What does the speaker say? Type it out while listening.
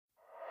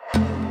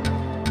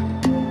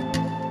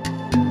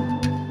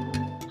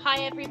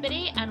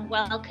everybody, and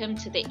welcome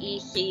to the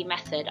EC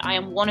Method. I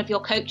am one of your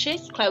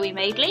coaches, Chloe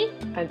Madeley.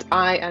 And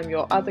I am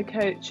your other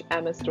coach,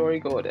 Emma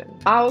Story-Gordon.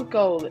 Our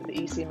goal at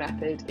the EC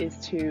Method is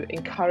to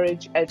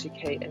encourage,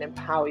 educate and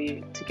empower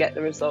you to get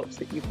the results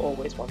that you've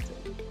always wanted.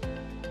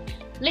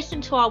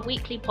 Listen to our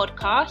weekly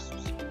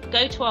podcasts,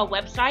 go to our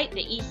website,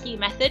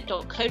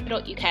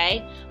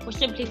 theecmethod.co.uk, or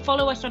simply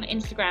follow us on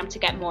Instagram to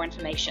get more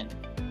information.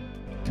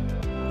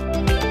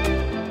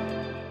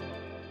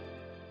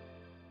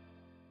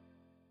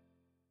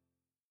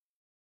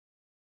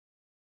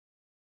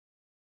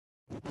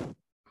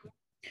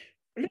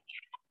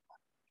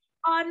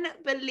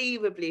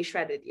 Unbelievably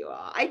shredded you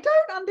are. I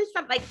don't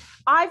understand. Like,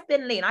 I've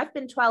been lean. I've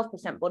been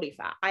 12% body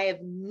fat. I have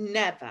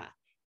never,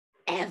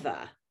 ever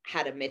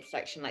had a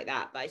midsection like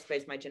that. But I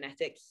suppose my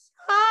genetics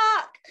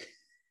suck.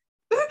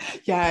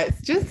 Yeah, it's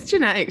just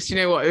genetics. You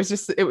know what?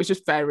 It was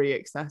just very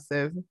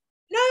excessive.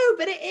 No,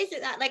 but it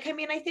isn't that. Like, I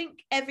mean, I think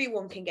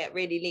everyone can get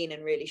really lean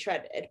and really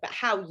shredded, but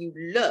how you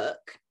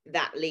look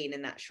that lean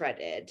and that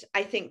shredded,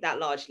 I think that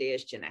largely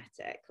is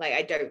genetic. Like,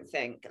 I don't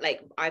think,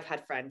 like, I've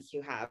had friends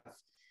who have,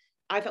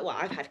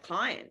 I've had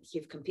clients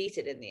who've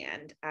competed in the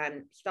end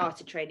and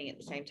started training at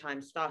the same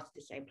time, started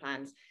the same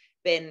plans,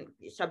 been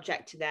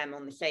subject to them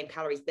on the same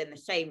calories, been the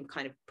same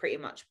kind of pretty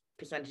much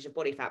percentage of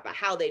body fat, but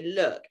how they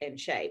look in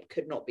shape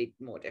could not be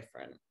more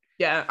different.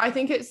 Yeah, I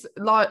think it's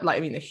like I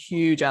mean, a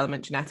huge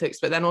element genetics,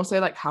 but then also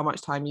like how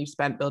much time you've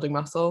spent building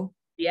muscle.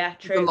 Yeah,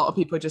 true. A lot of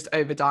people just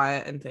over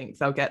diet and think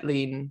they'll get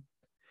lean.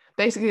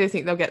 Basically, they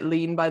think they'll get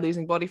lean by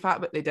losing body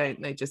fat, but they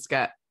don't. They just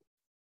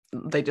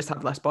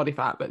have less body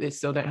fat, but they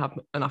still don't have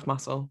enough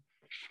muscle.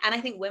 And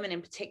I think women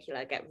in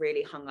particular get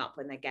really hung up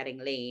when they're getting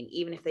lean,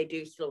 even if they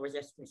do still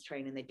resistance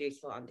train and they do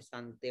still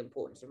understand the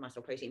importance of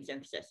muscle protein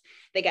synthesis.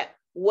 They get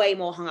way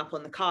more hung up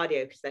on the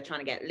cardio because they're trying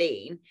to get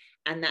lean,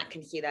 and that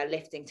can see their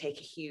lifting take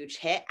a huge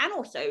hit. And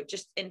also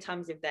just in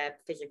terms of their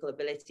physical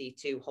ability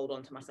to hold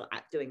on to muscle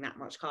at doing that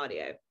much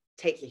cardio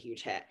takes a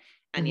huge hit.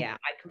 And yeah,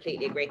 I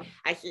completely agree.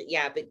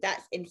 But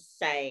that's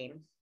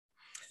insane.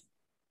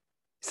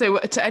 So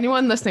to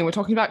anyone listening, we're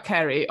talking about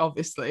Kerry,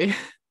 obviously.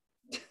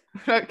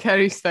 About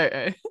Kerry's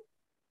photo.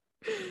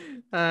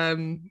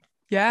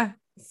 Yeah,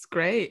 it's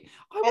great.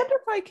 I wonder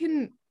if I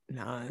can.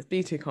 No, it'd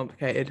be too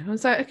complicated. I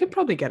was like, I could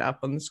probably get it up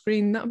on the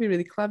screen. That would be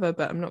really clever,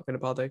 but I'm not going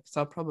to bother because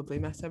I'll probably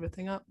mess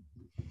everything up.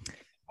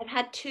 I've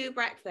had 2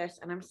 breakfasts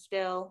and I'm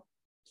still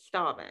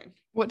starving.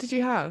 What did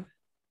you have?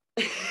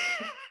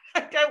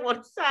 I don't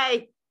want to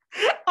say.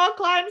 Our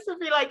clients will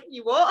be like,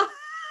 you what?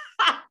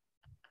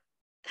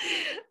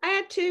 I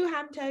had 2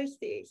 ham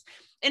toasties.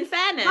 In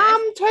fairness.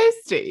 Ham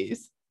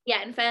toasties?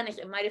 Yeah, in fairness,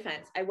 in my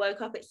defense, I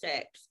woke up at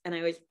 6 and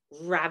I was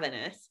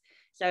ravenous.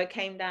 So I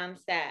came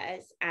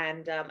downstairs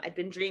and I'd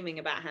been dreaming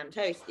about ham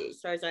toasties.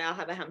 So I was like, I'll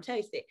have a ham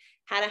toastie.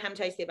 Had a ham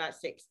toastie about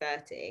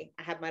 6:30.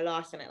 I had my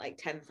last one at like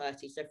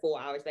 10:30, so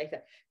 4 hours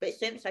later. But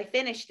since I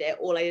finished it,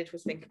 all I did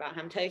was think about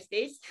ham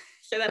toasties.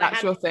 So then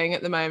that's your thing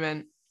at the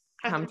moment,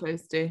 ham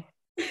toastie.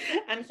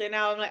 And so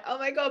now I'm like, oh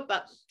my God,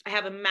 but I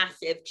have a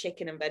massive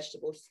chicken and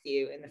vegetable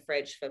stew in the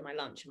fridge for my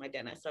lunch and my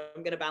dinner. So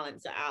I'm going to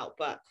balance it out.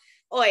 But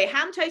oi,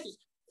 ham toasties,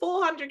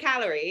 400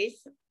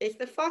 calories is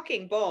the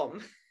fucking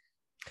bomb.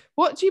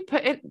 What do you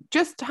put in?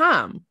 Just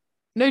ham?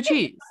 No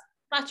cheese?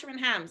 Butter and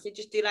ham. So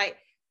just do like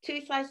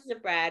 2 slices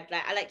of bread.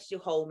 Like I like to do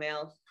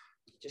wholemeal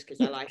just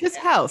because I like it. Because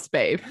health,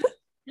 babe.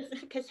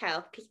 Because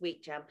health, because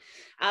wheat jam.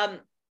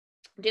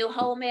 Do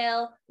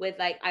wholemeal with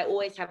like, I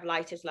always have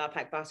lightest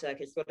Lard-Pack butter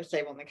because you've got to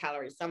save on the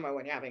calories somewhere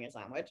when you're having a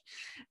sandwich.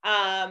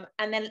 And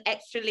then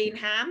extra lean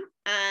ham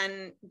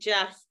and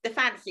just the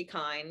fancy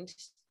kind,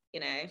 you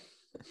know.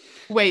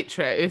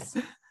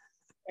 Waitrose.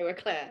 They were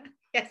clear.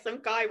 Yes, some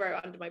guy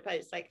wrote under my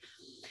post, like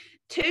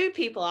 2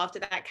 people after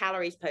that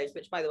calories post,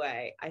 which by the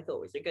way, I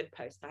thought was a good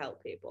post to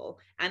help people.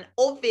 And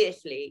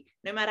obviously,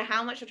 no matter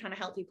how much you're trying to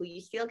help people, you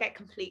still get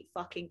complete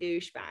fucking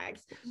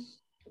douchebags.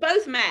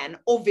 Both men,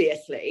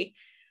 obviously.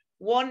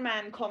 One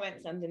man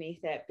comments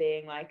underneath it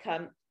being like,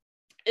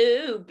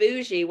 ooh,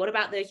 bougie. What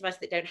about those of us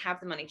that don't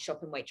have the money to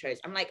shop in Waitrose?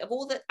 I'm like, of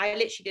all that, I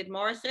literally did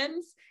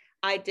Morrison's.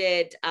 I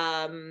did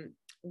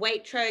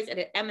Waitrose, I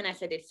did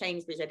M&S, I did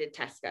Sainsbury's, I did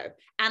Tesco,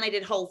 and I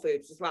did Whole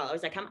Foods as well. I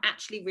was like, I'm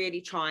actually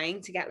really trying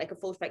to get like a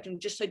full spectrum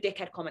just so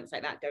dickhead comments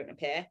like that don't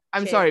appear.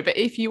 I'm sorry, but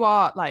if you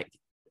are like,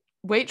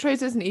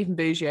 Waitrose isn't even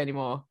bougie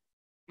anymore.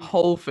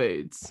 Whole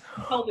Foods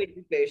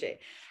is bougie.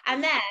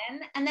 And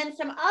then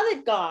some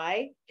other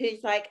guy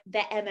who's like the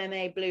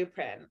MMA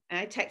blueprint. And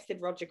I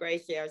texted Roger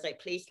Gracie. I was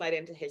like, please slide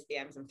into his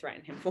DMs and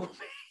threaten him for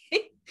me.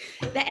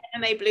 The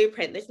MMA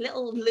blueprint, this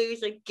little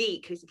loser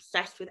geek who's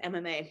obsessed with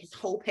MMA and his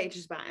whole page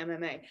is about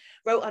MMA,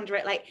 wrote under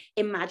it like,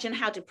 imagine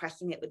how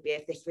depressing it would be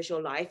if this was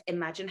your life.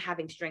 Imagine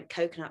having to drink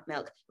coconut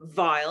milk,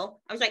 vile.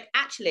 I was like,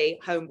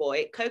 actually,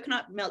 homeboy,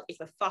 coconut milk is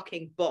the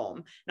fucking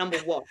bomb. Number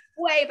 1,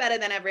 way better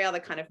than every other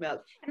kind of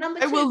milk. And number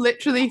 2, I will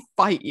literally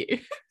fight you. I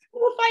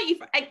will fight you.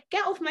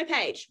 Get off my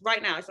page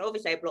right now. So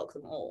obviously I block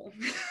them all.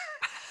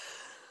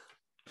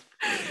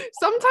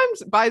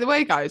 Sometimes, by the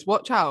way, guys,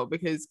 watch out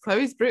because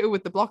Chloe's brutal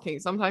with the blocking.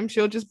 Sometimes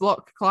she'll just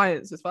block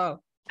clients as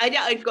well.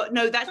 I've got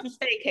no. That's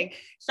mistaking.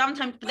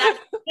 Sometimes, but that's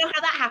you know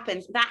how that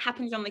happens. That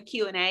happens on the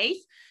Q&As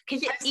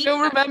because I still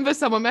remember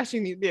someone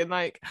messaging me being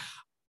like,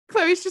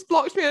 "Chloe's just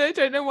blocked me and I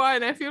don't know why,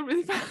 and I feel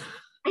really bad."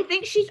 I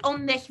think she's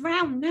on this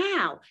round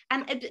now,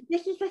 and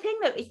this is the thing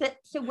though, is that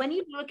so when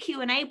you do a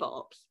Q&A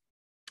box,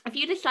 if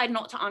you decide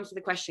not to answer the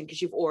question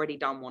because you've already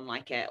done one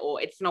like it,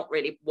 or it's not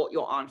really what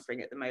you're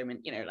answering at the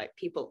moment, you know, like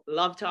people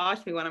love to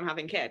ask me when I'm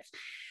having kids,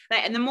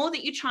 like, and the more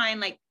that you try and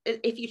like,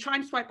 if you try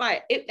and swipe by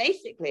it, it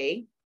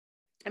basically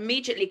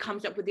immediately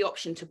comes up with the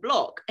option to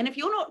block. And if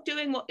you're not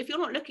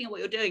looking at what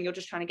you're doing, you're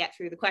just trying to get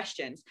through the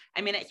questions.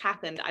 I mean, it's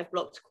happened. I've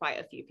blocked quite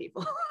a few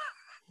people.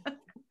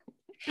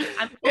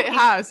 It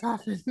has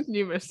happened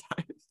numerous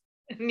times.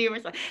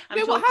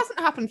 What hasn't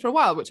happened for a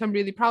while, which I'm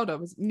really proud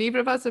of, is neither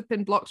of us have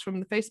been blocked from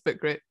the Facebook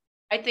group.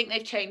 I think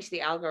they've changed the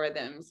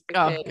algorithms.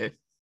 Oh, good.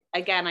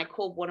 Again, I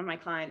called one of my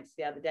clients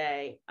the other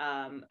day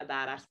a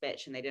badass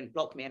bitch, and they didn't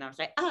block me, and I was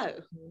like, oh,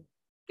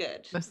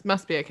 good.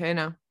 Must be okay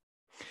now.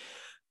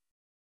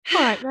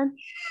 All right then.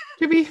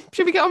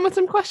 Should we get on with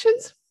some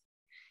questions?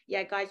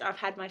 Yeah, guys, I've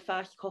had my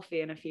first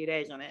coffee in a few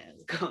days on it.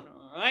 It's gone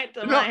all right.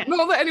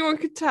 Not that anyone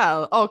could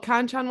tell. Oh,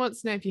 Kan-chan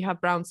wants to know if you have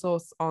brown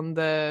sauce on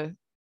the...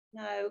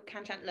 No,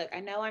 Kan-chan, look, I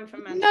know I'm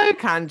from Manchester. No,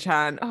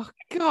 Kan-chan. Oh,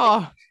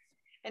 God.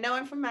 I know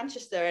I'm from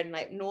Manchester, and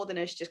like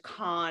Northerners just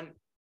can't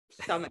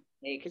stomach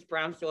me because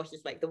brown sauce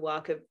is like the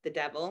work of the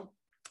devil.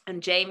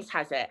 And James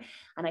has it,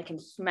 and I can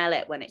smell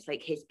it when it's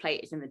like his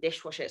plate is in the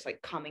dishwasher. It's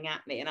like coming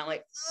at me, and I'm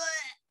like...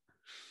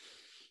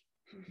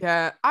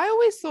 Yeah, I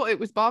always thought it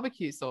was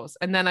barbecue sauce,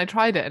 and then I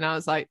tried it and I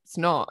was like, it's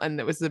not, and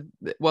it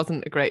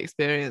wasn't a great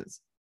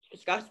experience.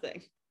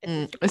 Disgusting.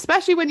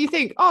 Especially when you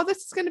think, oh,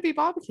 this is going to be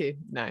barbecue.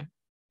 No,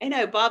 I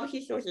know,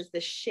 barbecue sauce is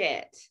the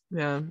shit.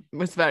 Yeah, it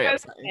was very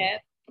upsetting.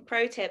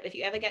 Pro tip, if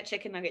you ever get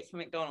chicken nuggets from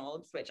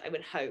McDonald's, which I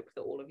would hope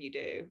that all of you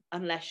do,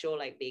 unless you're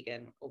like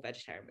vegan or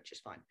vegetarian, which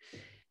is fine,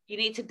 you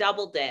need to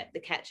double dip the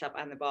ketchup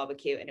and the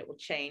barbecue, and it will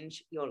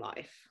change your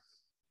life.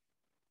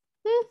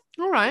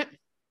 All right.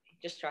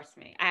 Just trust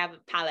me. I have a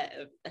palate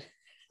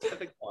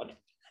of a god.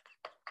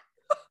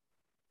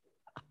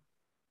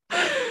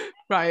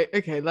 Right.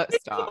 Okay. Let's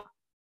start.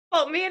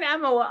 Well, me and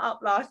Emma were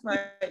up last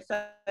night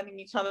sending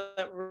each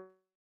other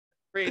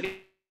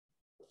really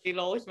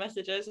long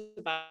messages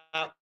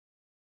about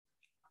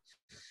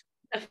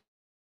a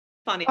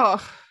funny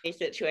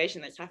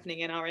situation that's happening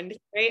in our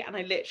industry, and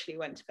I literally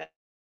went to bed.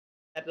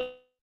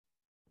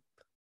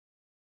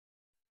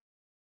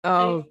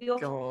 Oh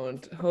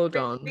God! Hold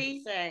on.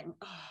 Freezing.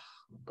 Oh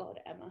God,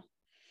 Emma.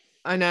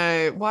 I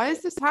know. Why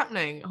is this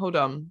happening? Hold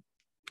on.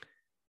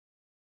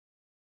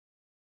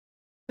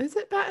 Is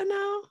it better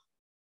now?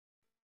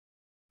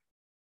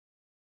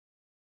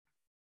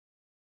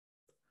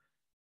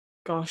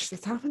 Gosh,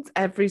 this happens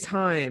every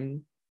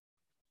time.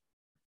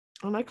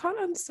 And I can't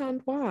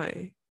understand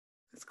why.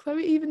 Is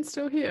Chloe even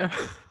still here?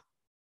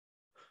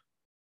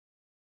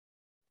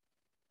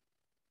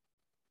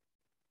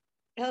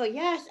 Oh,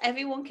 yes,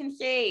 everyone can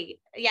see.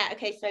 Yeah,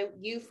 okay, so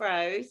you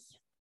froze.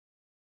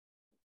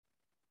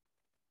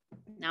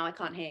 Now I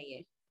can't hear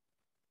you.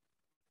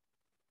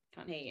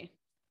 Can't hear you.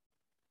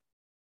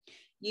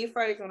 You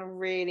froze on a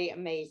really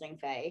amazing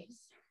face,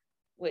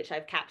 which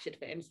I've captured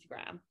for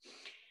Instagram.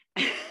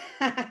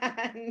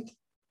 And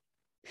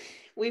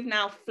we've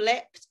now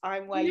flipped.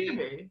 I'm where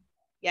you...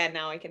 Yeah,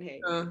 now I can hear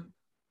you.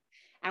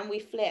 And we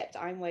flipped.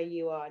 I'm where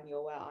you are and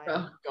you're where I am.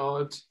 Oh,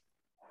 God.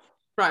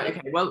 Right,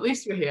 okay. Well, at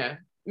least we're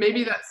here.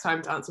 Maybe that's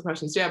time to answer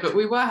questions. Yeah, but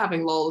we were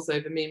having lols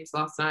over memes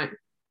last night.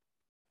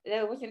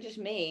 No, it wasn't just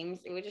memes.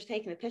 We were just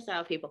taking the piss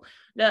out of people.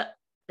 Look,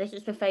 this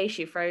is the face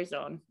you froze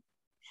on.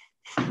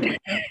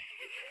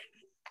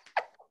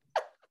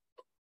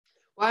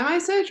 Why am I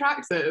so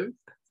attractive?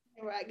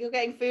 Right, you're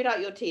getting food out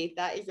your teeth.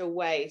 That is a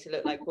way to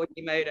look like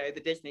Quasimodo,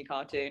 the Disney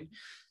cartoon.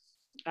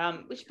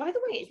 Which, by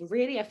the way, is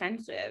really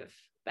offensive.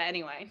 But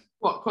anyway.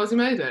 What,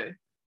 Quasimodo?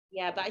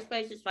 Yeah, but I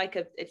suppose it's like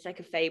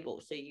a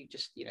fable, so you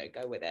just, you know,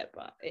 go with it,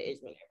 but it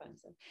is really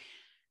offensive.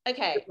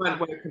 Okay. We weren't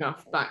woke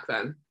enough back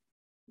then.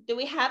 Do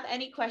we have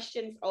any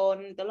questions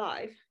on the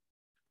live?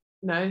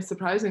 No,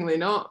 surprisingly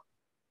not.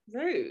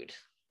 Rude.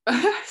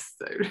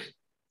 So rude.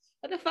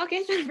 What the fuck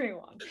is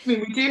everyone? I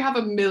mean, we do have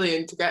a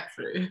million to get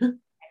through.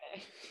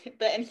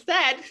 But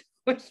instead,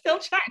 we're still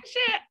chatting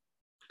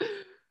shit.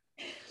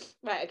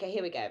 Right, okay,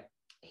 here we go.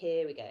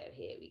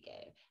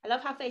 I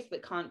love how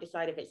Facebook can't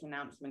decide if it's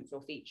announcements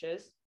or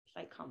features. It's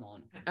like, come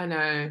on. I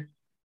know.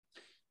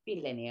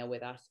 Be linear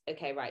with us.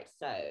 Okay, right,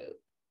 so.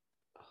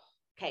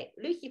 Okay,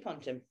 Lucy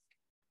Ponton.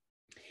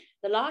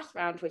 The last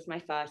round was my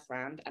first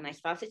round, and I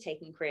started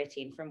taking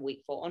creatine from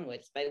week 4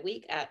 onwards. By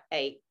week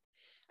 8,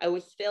 I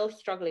was still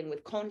struggling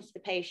with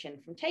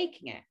constipation from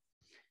taking it.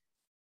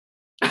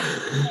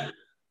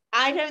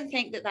 I don't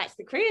think that that's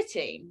the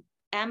creatine.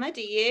 Emma,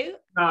 do you?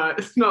 No,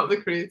 it's not the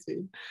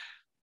creatine.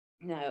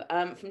 No,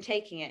 from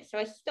taking it. So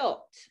I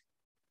stopped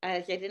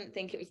as I didn't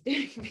think it was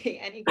doing me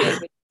any good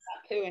with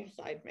that poo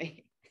inside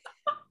me.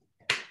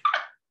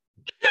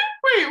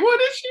 Wait, what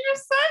did she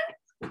just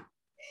say?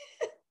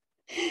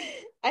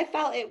 I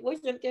felt it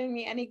wasn't doing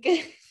me any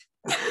good.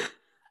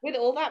 with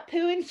all that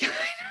poo inside.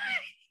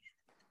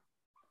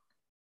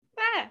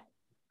 There.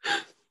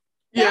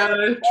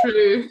 Yeah,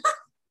 true.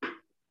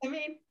 I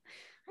mean,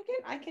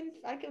 I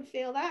can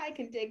feel that. I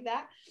can dig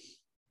that.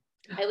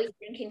 I was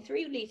drinking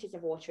 3 liters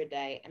of water a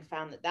day and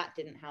found that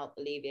didn't help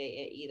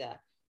alleviate it either.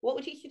 What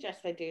would you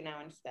suggest I do now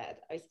instead?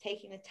 I was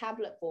taking the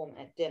tablet form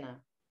at dinner,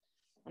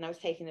 and I was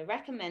taking the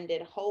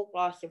recommended whole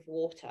glass of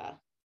water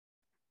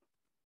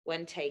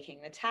when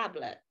taking the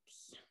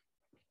tablets.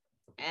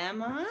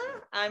 Emma,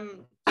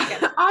 I've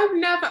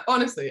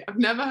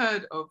never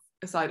heard of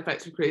a side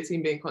effect of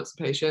creatine being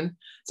constipation.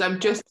 So I'm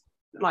just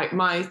like,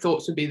 my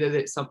thoughts would be that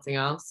it's something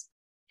else.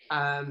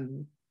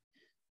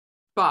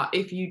 But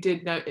if you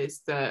did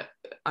notice that,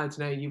 I don't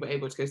know, you were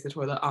able to go to the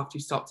toilet after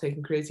you stopped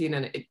taking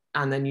creatine,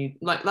 and then you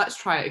like, let's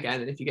try it again.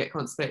 And if you get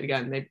constipated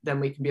again, then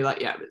we can be like,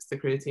 yeah, it's the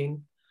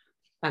creatine.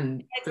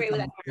 And I agree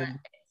with that.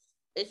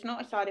 It's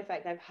not a side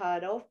effect I've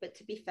heard of, but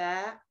to be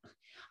fair,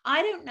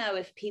 I don't know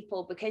if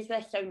people, because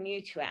they're so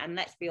new to it, and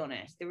let's be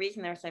honest, the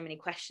reason there are so many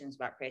questions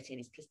about creatine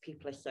is because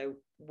people are so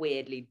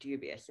weirdly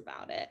dubious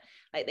about it.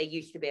 Like, they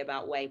used to be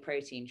about whey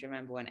protein. Do you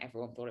remember when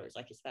everyone thought it was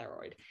like a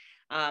steroid?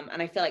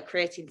 And I feel like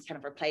creatine's kind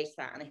of replaced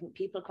that. And I think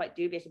people are quite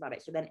dubious about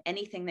it. So then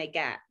anything they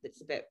get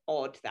that's a bit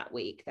odd that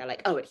week, they're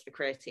like, oh, it's the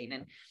creatine.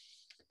 And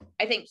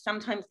I think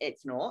sometimes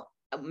it's not.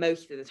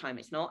 Most of the time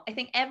it's not. I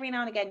think every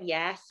now and again,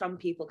 yeah, some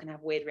people can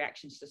have weird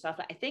reactions to stuff.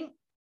 I think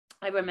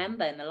I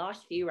remember in the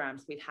last few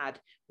rounds, we've had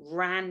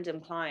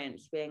random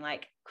clients being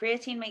like,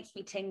 creatine makes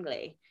me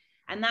tingly.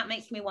 And that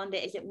makes me wonder,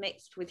 is it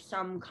mixed with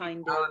some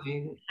kind of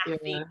caffeine?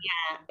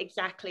 Yeah,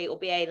 exactly. Or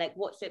BA, like,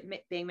 what's it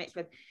being mixed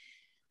with?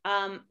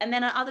 And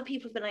then other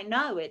people have been like,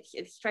 no, it's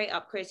straight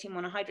up creatine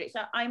monohydrate. So,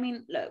 I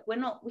mean, look, we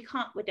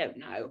don't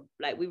know.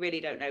 Like, we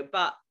really don't know.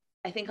 But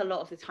I think a lot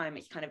of the time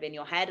it's kind of in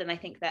your head. And I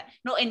think that,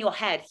 not in your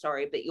head,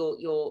 sorry, but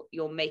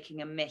you're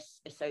making a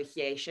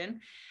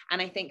misassociation.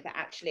 And I think that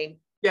actually,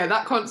 yeah,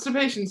 that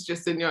constipation's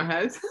just in your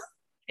head.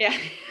 yeah,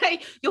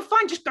 you're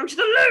fine, just go to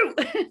the loo.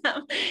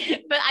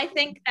 But I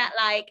think that,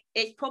 like,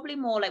 it's probably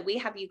more like, we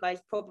have you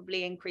guys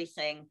probably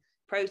increasing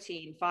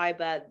protein,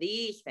 fiber.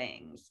 These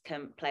things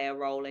can play a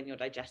role in your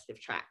digestive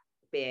tract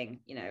being,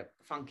 you know,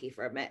 funky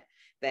for a bit.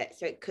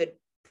 So it could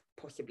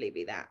possibly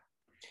be that.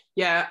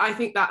 Yeah, I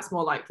think that's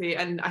more likely.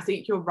 And I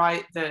think you're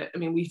right that, I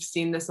mean, we've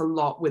seen this a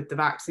lot with the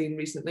vaccine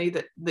recently,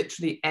 that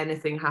literally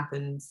anything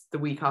happens the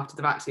week after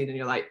the vaccine and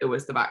you're like, it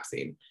was the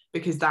vaccine,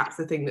 because that's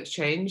the thing that's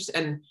changed.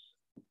 And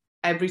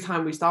every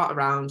time we start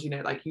around, you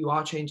know, like, you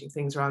are changing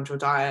things around your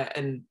diet.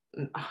 And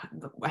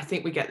I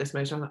think we get this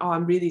most, I'm like, oh,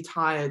 I'm really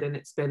tired and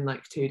it's been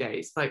like 2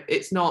 days. Like,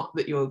 it's not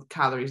that your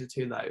calories are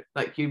too low.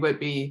 Like, you won't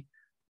be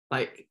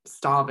like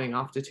starving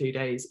after 2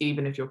 days,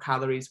 even if your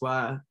calories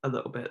were a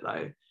little bit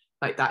low.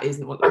 Like, that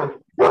isn't what the problem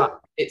is. But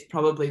it's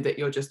probably that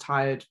you're just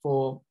tired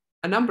for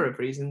a number of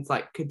reasons,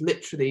 like, could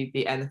literally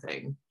be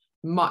anything.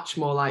 Much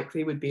more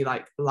likely would be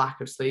like lack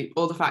of sleep,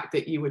 or the fact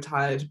that you were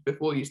tired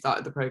before you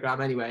started the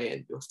program anyway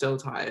and you're still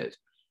tired.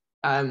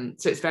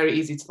 So it's very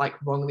easy to like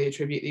wrongly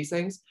attribute these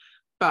things.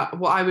 But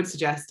what I would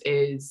suggest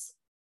is,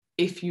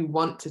 if you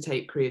want to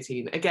take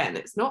creatine, again,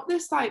 it's not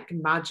this like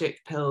magic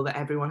pill that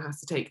everyone has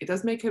to take. It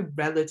does make a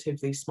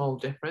relatively small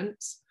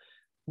difference.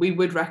 We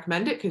would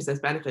recommend it because there's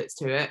benefits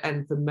to it,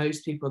 and for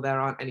most people there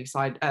aren't any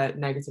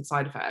negative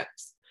side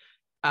effects,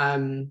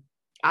 and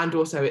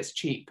also it's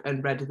cheap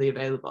and readily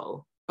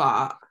available.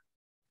 But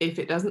if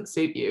it doesn't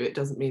suit you, it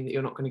doesn't mean that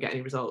you're not going to get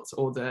any results,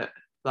 or that,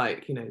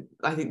 like, you know,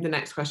 I think the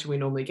next question we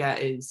normally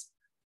get is,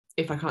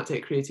 if I can't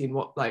take creatine,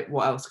 what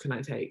else can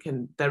I take?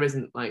 And there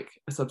isn't like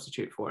a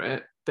substitute for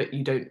it, but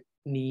you don't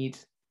need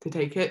to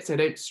take it, so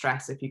don't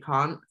stress if you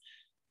can't.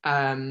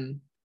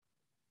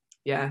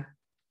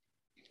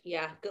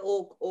 Yeah,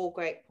 all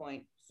great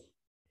points.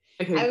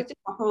 Okay,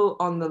 couple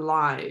on the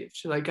live.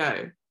 Should I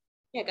go?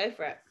 Yeah, go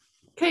for it.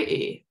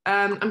 Katie,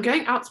 I'm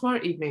going out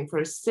tomorrow evening for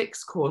a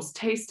 6-course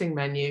tasting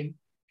menu.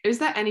 Is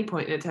there any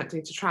point in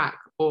attempting to track,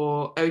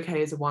 or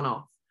okay as a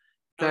one-off?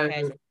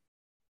 Okay.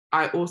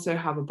 I also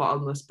have a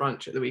bottomless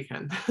brunch at the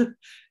weekend.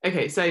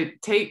 Okay, so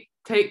take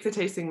the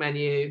tasting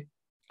menu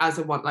as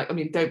a one, like, I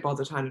mean, don't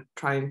bother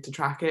trying to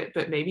track it,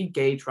 but maybe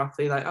gauge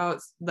roughly, like, oh,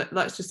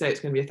 let's just say it's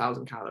going to be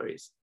 1,000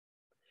 calories.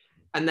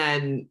 And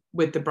then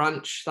with the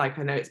brunch, like,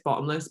 I know it's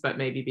bottomless, but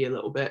maybe be a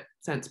little bit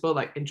sensible,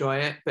 like, enjoy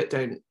it, but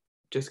don't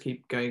just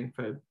keep going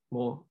for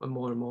more and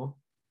more and more.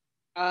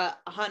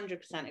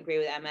 100% agree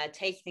with Emma.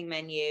 Tasting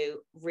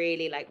menu,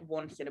 really, like,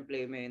 once in a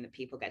blue moon that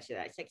people get to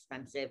that. It's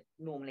expensive.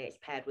 Normally it's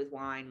paired with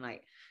wine.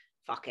 Like,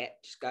 fuck it,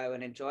 just go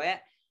and enjoy it.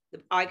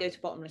 I go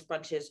to bottomless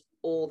brunches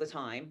all the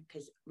time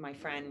because my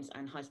friends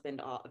and husband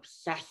are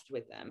obsessed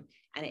with them,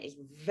 and it is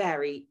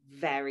very,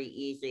 very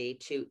easy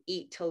to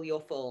eat till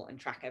you're full and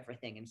track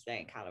everything and stay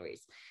in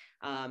calories.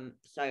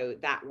 So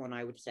that one,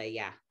 I would say,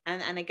 yeah.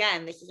 And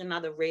again, this is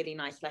another really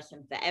nice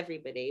lesson for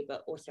everybody,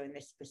 but also in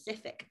this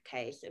specific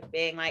case of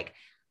being like,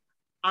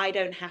 I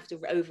don't have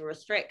to over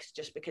restrict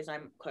just because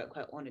I'm quote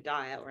unquote on a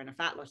diet or in a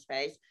fat loss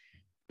phase.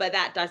 But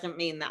that doesn't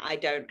mean that I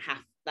don't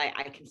have like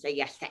I can say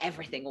yes to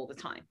everything all the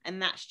time.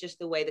 And that's just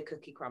the way the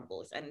cookie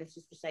crumbles. And this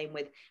is the same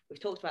with, we've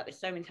talked about this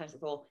so many times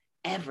before,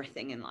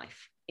 everything in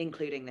life,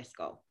 including this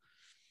goal.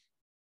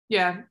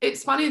 Yeah,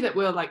 it's funny that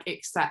we'll like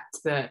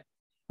accept that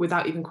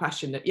without even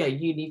question that, yeah,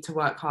 you need to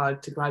work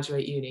hard to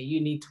graduate uni,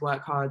 you need to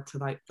work hard to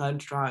like learn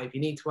to drive,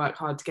 you need to work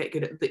hard to get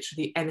good at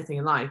literally anything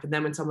in life. And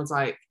then when someone's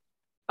like,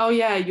 oh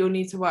yeah, you'll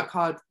need to work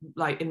hard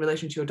like in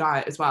relation to your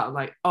diet as well,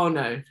 like, oh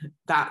no,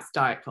 that's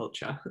diet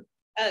culture.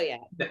 Oh yeah,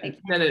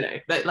 exactly. No.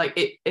 But like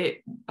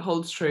it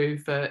holds true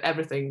for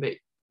everything that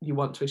you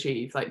want to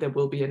achieve. Like there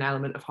will be an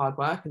element of hard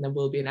work and there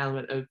will be an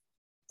element of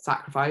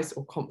sacrifice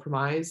or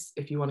compromise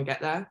if you want to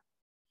get there.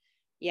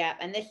 Yeah,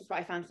 and this is what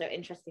I found so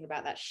interesting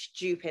about that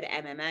stupid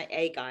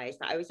MMA guys,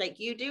 that I was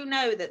like, you do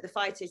know that the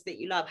fighters that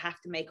you love have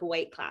to make a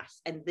weight class,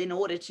 and in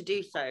order to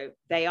do so,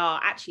 they are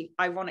actually,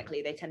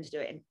 ironically, they tend to do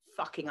it in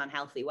fucking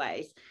unhealthy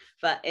ways.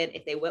 But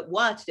if they were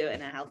to do it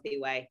in a healthy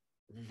way,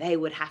 they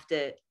would have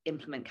to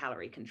implement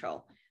calorie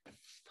control.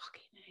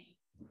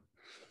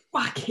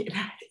 Fucking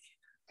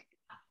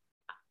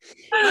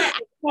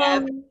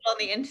on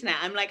the internet,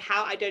 I'm like,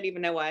 how? I don't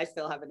even know why I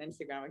still have an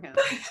Instagram account.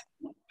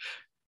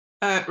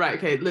 Right,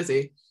 okay,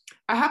 Lizzie,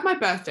 I have my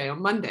birthday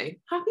on Monday.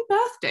 Happy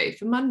birthday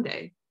for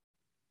Monday.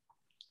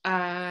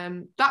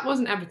 That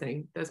wasn't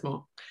everything, there's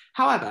more.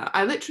 However,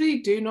 I literally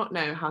do not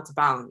know how to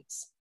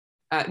balance.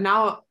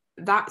 Now,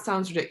 that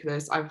sounds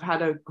ridiculous. I've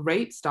had a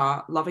great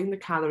start, loving the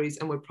calories,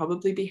 and would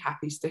probably be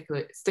happy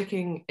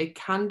sticking a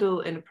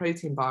candle in a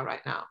protein bar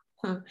right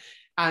now,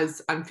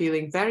 as I'm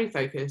feeling very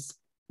focused,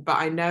 but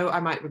I know I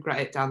might regret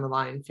it down the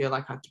line and feel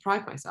like I've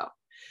deprived myself.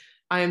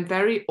 I am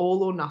very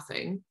all or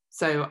nothing,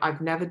 so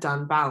I've never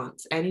done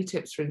balance. Any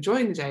tips for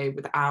enjoying the day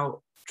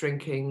without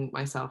drinking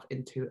myself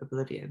into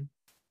oblivion?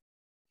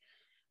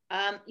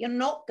 You're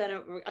not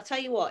gonna, I'll tell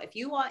you what, if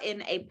you are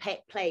in a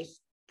place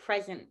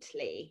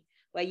presently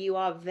where you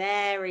are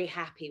very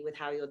happy with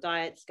how your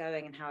diet's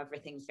going and how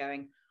everything's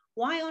going,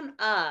 why on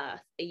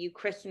earth are you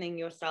christening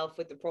yourself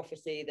with the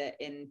prophecy that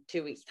in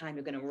 2 weeks' time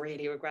you're going to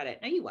really regret it?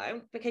 No, you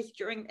won't, because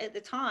at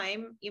the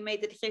time you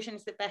made the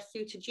decisions that best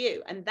suited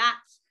you, and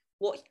that's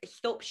what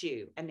stops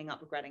you ending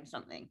up regretting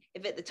something.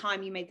 If at the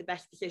time you made the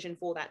best decision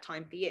for that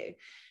time for you,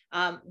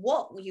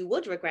 what you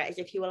would regret is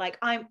if you were like,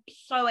 I'm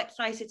so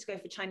excited to go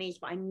for Chinese,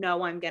 but I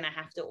know I'm going to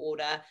have to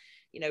order,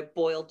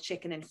 boiled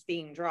chicken and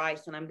steamed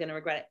rice, and I'm going to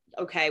regret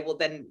it. Okay, well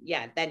then,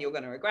 yeah, then you're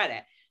going to regret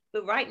it.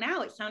 But right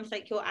now, it sounds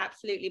like you're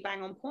absolutely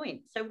bang on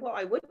point. So what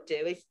I would do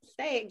is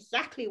stay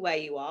exactly where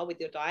you are with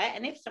your diet.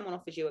 And if someone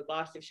offers you a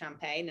glass of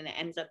champagne and it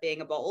ends up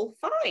being a bottle,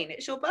 fine,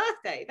 it's your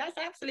birthday. That's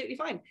absolutely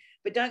fine.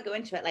 But don't go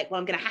into it like, well,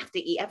 I'm going to have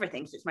to eat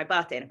everything because it's my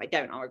birthday, and if I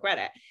don't, I'll regret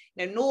it.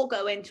 Nor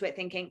go into it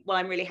thinking, well,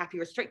 I'm really happy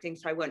restricting,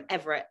 so I won't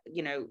ever,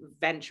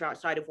 venture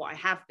outside of what I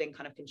have been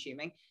kind of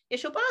consuming.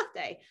 It's your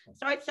birthday.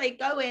 So I'd say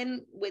go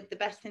in with the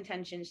best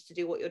intentions to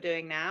do what you're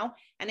doing now.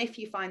 And if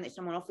you find that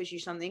someone offers you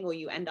something or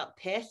you end up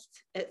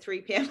pissed at 3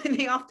 p.m. in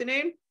the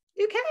afternoon,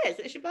 who cares?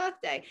 It's your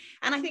birthday.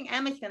 And I think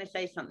Emma's going to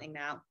say something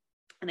now,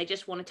 and I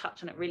just want to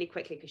touch on it really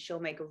quickly because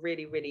she'll make a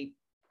really, really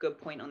good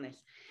point on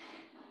this.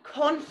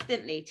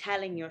 Constantly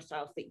telling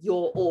yourself that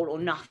you're all or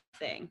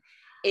nothing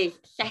is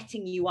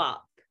setting you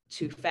up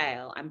to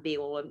fail and be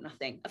all or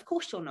nothing. Of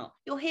course you're not.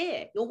 You're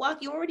here. You're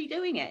already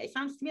doing it. It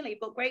sounds to me like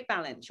you've got great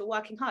balance. You're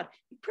working hard.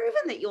 You've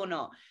proven that you're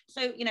not.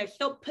 So,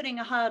 stop putting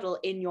a hurdle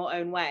in your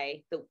own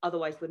way that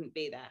otherwise wouldn't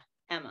be there.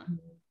 Emma.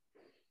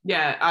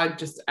 Yeah, I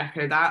just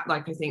echo that.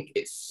 Like, I think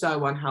it's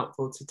so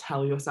unhelpful to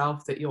tell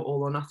yourself that you're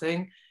all or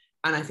nothing.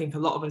 And I think a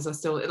lot of us are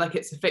still like,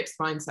 it's a fixed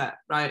mindset,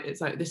 right?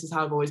 It's like, this is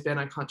how I've always been,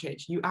 I can't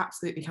change. You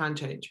absolutely can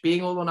change.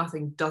 Being all or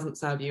nothing doesn't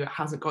serve you. It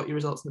hasn't got you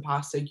results in the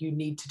past, so you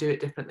need to do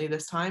it differently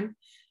this time.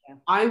 Yeah.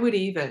 I would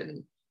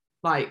even,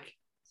 like,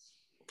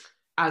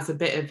 as a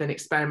bit of an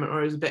experiment,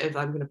 or as a bit of,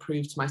 I'm going to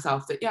prove to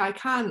myself that, yeah, I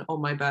can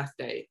on my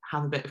birthday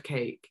have a bit of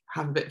cake,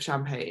 have a bit of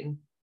champagne,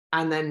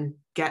 and then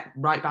get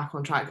right back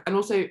on track. And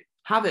also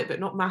have it, but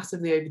not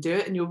massively overdo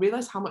it. And you'll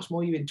realize how much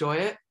more you enjoy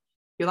it.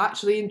 You'll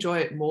actually enjoy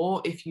it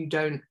more if you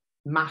don't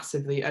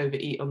massively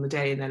overeat on the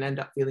day and then end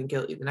up feeling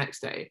guilty the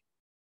next day,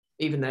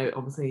 even though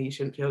obviously you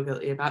shouldn't feel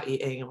guilty about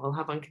eating, and we'll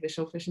have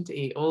unconditional permission to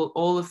eat,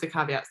 all of the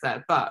caveats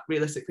there. But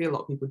realistically, a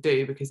lot of people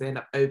do because they end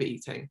up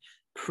overeating.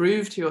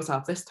 Prove to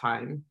yourself this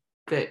time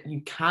that you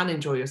can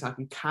enjoy yourself,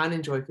 you can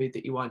enjoy food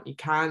that you want, you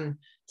can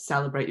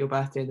celebrate your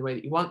birthday in the way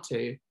that you want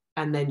to,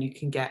 and then you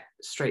can get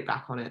straight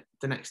back on it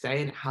the next day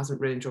and it hasn't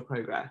ruined your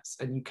progress,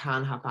 and you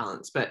can have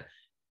balance. But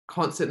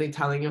constantly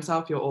telling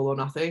yourself you're all or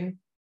nothing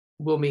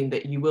will mean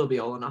that you will be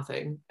all or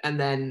nothing. And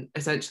then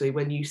essentially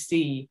when you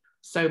see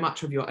so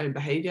much of your own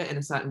behavior in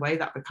a certain way,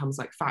 that becomes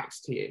like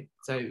facts to you.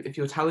 So if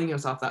you're telling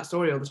yourself that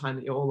story all the time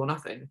that you're all or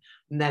nothing,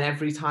 and then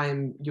every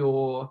time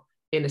you're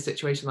in a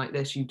situation like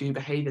this you do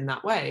behave in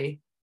that way,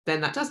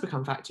 then that does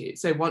become fact to you.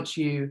 So once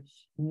you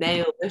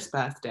nail this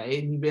birthday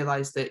and you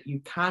realize that you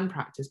can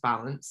practice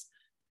balance,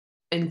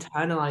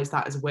 internalize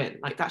that as a win.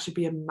 Like, that should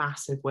be a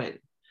massive win.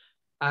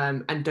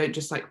 And don't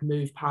just like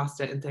move past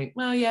it and think,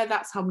 well, yeah,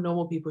 that's how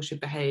normal people should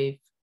behave,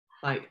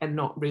 like, and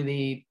not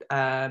really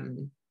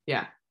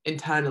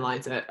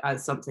internalize it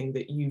as something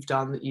that you've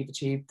done, that you've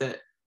achieved, that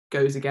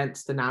goes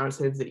against the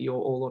narrative that you're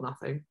all or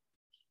nothing.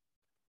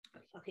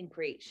 Fucking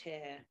preach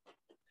here.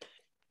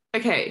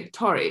 Okay,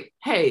 Tori,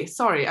 hey,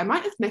 sorry, I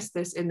might have missed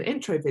this in the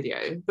intro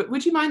video, but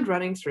would you mind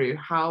running through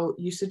how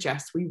you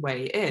suggest we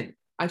weigh in?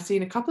 I've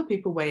seen a couple of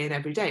people weigh in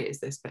every day.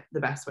 Is this the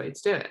best way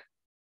to do it?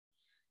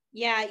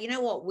 Yeah, you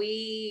know what?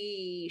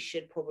 We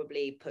should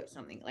probably put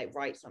something, like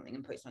write something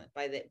and put something,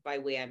 by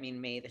we, I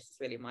mean me, this is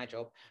really my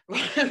job.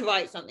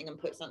 Write something and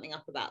put something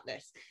up about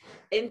this.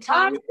 In terms,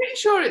 I'm pretty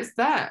sure it's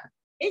there.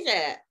 Is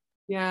it?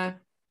 Yeah.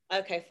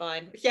 Okay,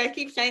 fine. Yeah, I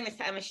keep saying this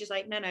to Emma. She's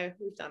like, no,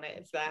 we've done it.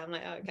 It's there. I'm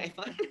like, oh, okay,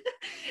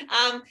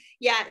 fine.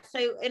 Yeah.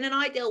 So in an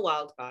ideal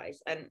world, guys,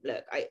 and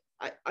look,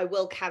 I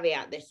will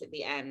caveat this at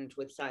the end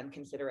with certain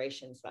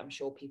considerations that I'm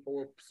sure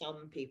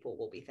some people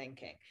will be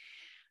thinking.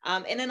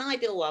 In an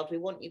ideal world, we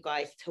want you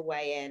guys to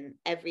weigh in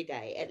every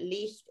day, at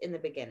least in the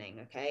beginning,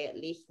 okay, at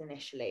least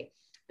initially,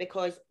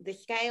 because the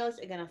scales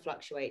are going to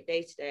fluctuate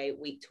day to day,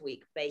 week to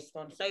week, based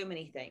on so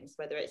many things,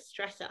 whether it's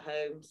stress at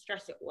home,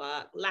 stress at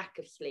work, lack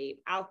of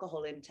sleep,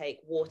 alcohol intake,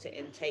 water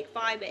intake,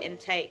 fiber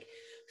intake,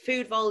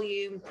 food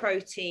volume,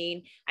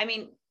 protein. I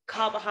mean,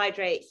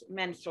 carbohydrates,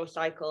 menstrual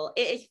cycle.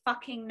 It is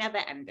fucking never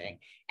ending.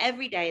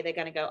 Every day they're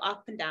going to go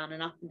up and down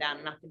and up and down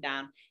and up and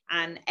down.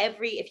 And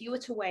if you were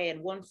to weigh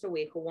in once a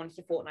week or once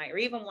a fortnight or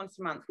even once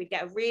a month, we'd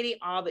get a really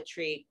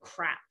arbitrary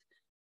crap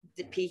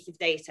piece of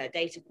data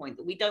point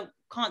that we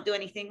can't do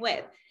anything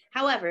with.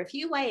 However, if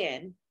you weigh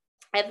in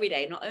every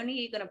day, not only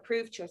are you going to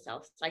prove to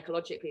yourself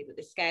psychologically that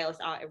the scales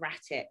are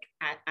erratic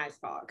as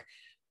fuck,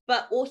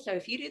 but also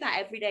if you do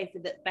that every day for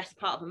the best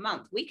part of a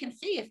month, we can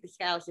see if the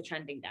scales are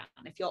trending down,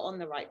 if you're on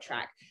the right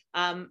track,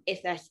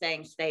 if they're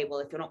staying stable,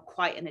 if you're not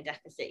quite in a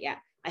deficit yet.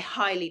 I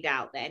highly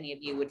doubt that any of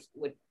you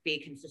would be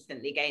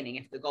consistently gaining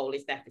if the goal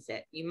is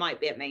deficit. You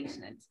might be at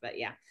maintenance, but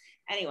yeah.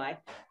 Anyway,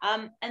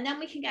 and then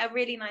we can get a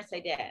really nice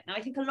idea. Now,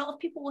 I think a lot of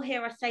people will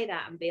hear us say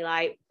that and be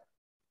like,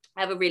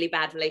 I have a really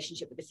bad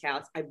relationship with the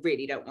scales. I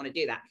really don't want to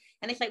do that.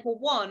 And it's like, well,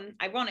 one,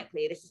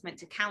 ironically, this is meant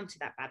to counter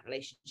that bad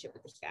relationship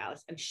with the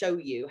scales and show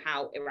you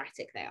how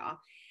erratic they are.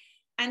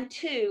 And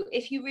two,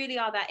 if you really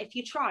are that, if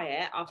you try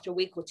it after a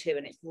week or two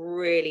and it's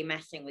really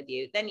messing with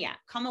you, then yeah,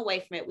 come away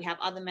from it. We have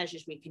other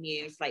measures we can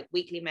use, like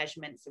weekly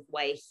measurements of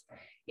waist,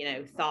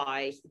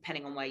 thighs,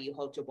 depending on where you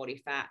hold your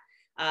body fat,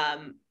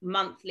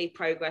 monthly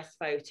progress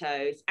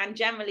photos, and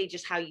generally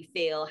just how you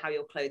feel, how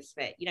your clothes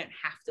fit. You don't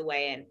have to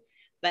weigh in.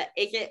 But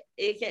is it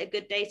a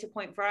good data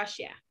point for us?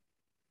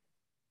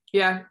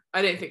 Yeah,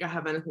 I don't think I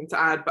have anything to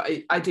add, but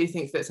I do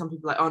think that some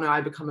people are like, oh no, I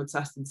become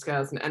obsessed with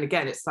scales. And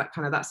again, it's like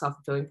kind of that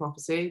self-fulfilling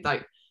prophecy.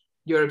 Like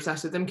you're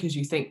obsessed with them because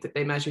you think that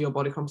they measure your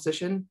body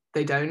composition.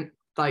 They don't.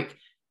 Like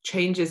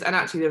changes. And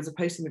actually there was a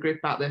post in the group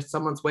about this.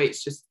 Someone's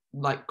weight's just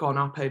like gone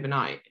up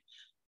overnight.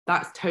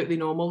 That's totally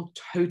normal,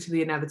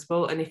 totally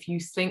inevitable. And if you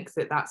think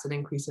that that's an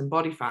increase in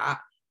body fat,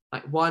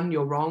 like one,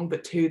 you're wrong,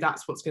 but two,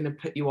 that's what's going to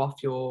put you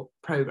off your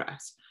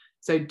progress.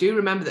 So do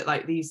remember that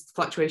like these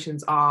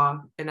fluctuations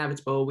are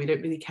inevitable. We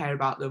don't really care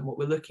about them. What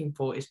we're looking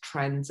for is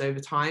trends over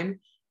time.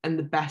 And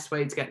the best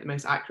way to get the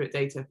most accurate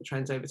data for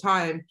trends over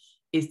time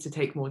is to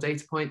take more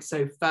data points.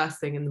 So first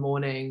thing in the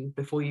morning,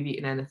 before you've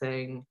eaten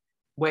anything,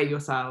 weigh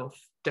yourself.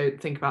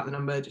 Don't think about the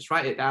number, just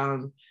write it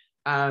down.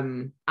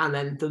 And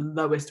then the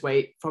lowest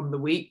weight from the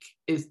week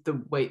is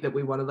the weight that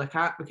we want to look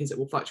at because it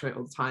will fluctuate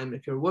all the time.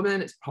 If you're a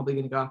woman, it's probably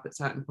going to go up at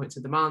certain points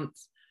of the month.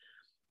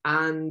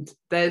 And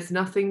there's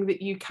nothing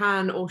that you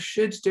can or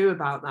should do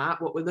about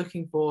that. What we're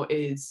looking for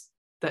is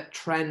that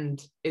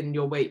trend in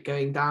your weight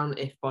going down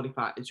if body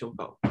fat is your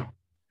goal.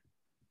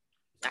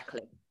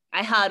 Exactly.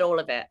 I heard all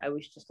of it. I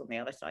was just on the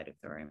other side of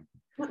the room.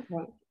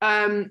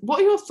 What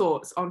are your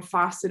thoughts on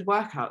fasted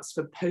workouts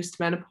for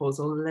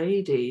postmenopausal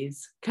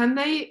ladies? Can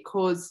they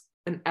cause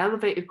an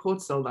elevated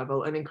cortisol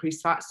level and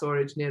increased fat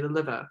storage near the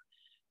liver?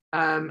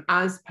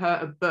 As per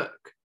a book,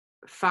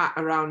 Fat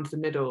Around the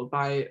Middle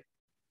by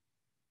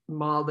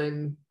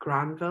Marlon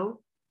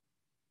Granville.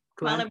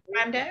 Marlon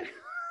Brando?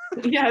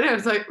 Yeah, I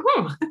was like,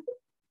 oh,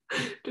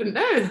 didn't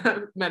know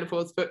that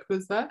menopause book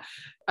was there.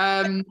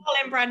 Marlon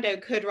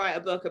Brando could write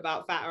a book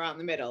about fat around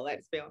the middle,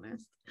 let's be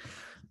honest.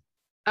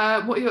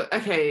 Emma,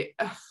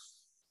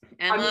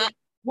 I mean,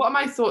 what are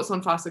my thoughts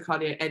on fasted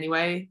cardio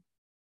anyway?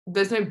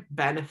 There's no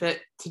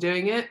benefit to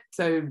doing it,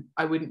 so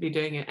I wouldn't be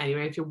doing it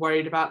anyway. If you're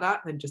worried about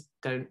that, then just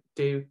don't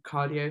do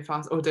cardio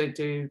fast or don't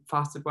do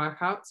fasted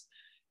workouts.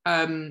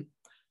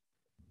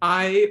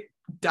 I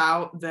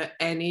doubt that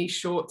any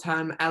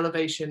short-term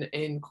elevation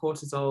in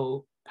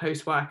cortisol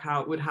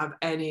post-workout would have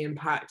any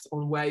impact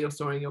on where you're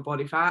storing your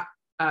body fat.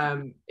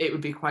 It would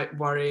be quite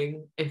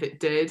worrying if it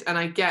did. And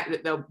I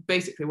get that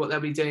what they'll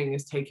be doing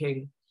is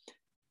taking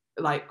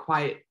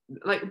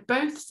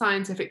both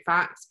scientific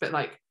facts, but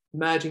like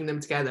merging them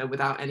together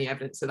without any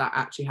evidence that that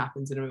actually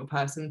happens in a real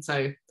person.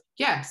 So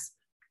yes,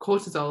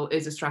 cortisol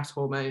is a stress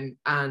hormone,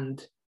 and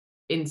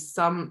does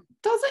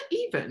it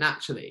even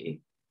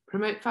actually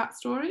promote fat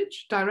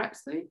storage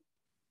directly?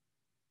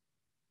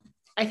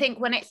 I think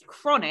when it's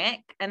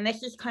chronic, and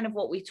this is kind of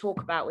what we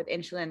talk about with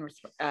insulin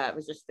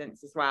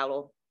resistance as well,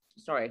 or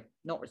sorry,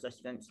 not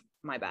resistance,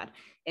 my bad,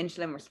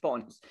 insulin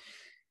response.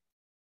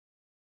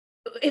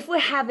 If we're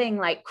having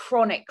like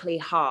chronically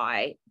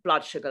high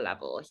blood sugar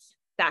levels,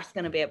 that's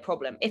going to be a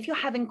problem. If you're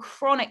having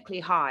chronically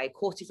high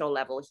cortisol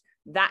levels,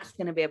 that's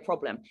going to be a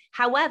problem.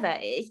 However,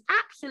 it is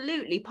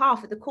absolutely par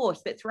for the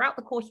course that throughout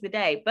the course of the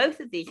day,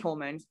 both of these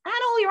hormones and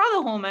all your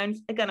other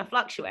hormones are going to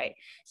fluctuate.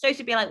 So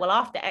to be like, well,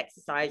 after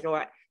exercise,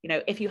 or, you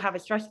know, if you have a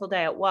stressful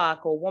day at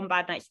work or one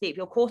bad night's sleep,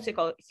 your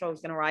cortisol is going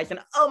to rise.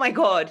 And oh my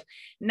God,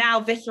 now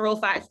visceral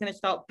fat is going to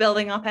start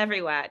building up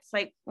everywhere. It's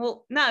like,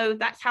 well, no,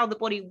 that's how the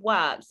body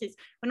works.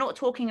 We're not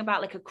talking about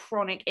like a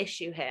chronic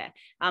issue here.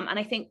 And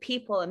I think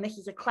people, and this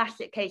is a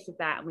classic case of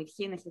that, and we've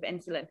seen this with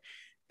insulin,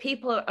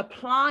 people are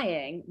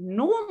applying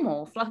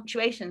normal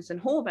fluctuations in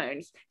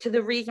hormones to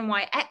the reason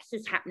why X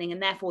is happening,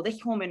 and therefore this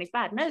hormone is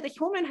bad. No, this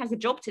hormone has a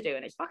job to do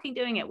and it's fucking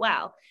doing it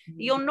well.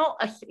 You're not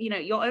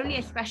you're only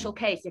a special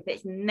case if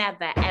it's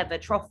never ever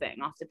troughing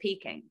after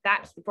peaking.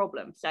 That's the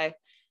problem. So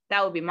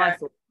that would be my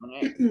thought on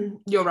it.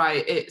 You're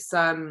right. It's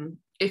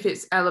if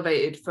it's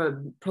elevated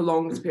for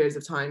prolonged periods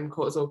of time,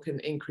 cortisol can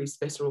increase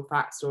visceral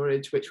fat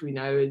storage, which we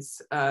know is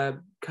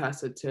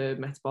cursor to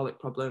metabolic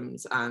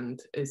problems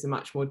and is a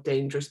much more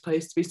dangerous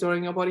place to be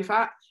storing your body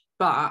fat.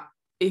 But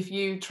if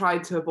you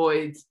tried to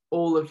avoid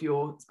all of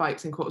your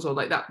spikes in cortisol,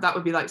 like that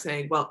would be like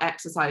saying, well,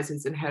 exercise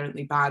is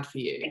inherently bad for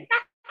you.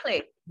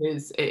 Exactly.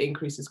 Because it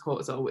increases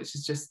cortisol, which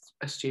is just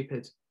a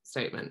stupid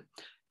statement.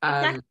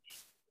 Exactly.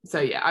 So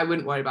yeah, I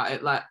wouldn't worry about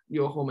it. Let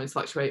your hormones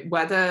fluctuate.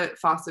 Whether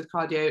fasted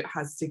cardio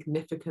has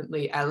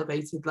significantly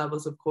elevated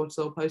levels of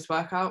cortisol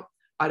post-workout,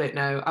 I don't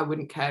know. I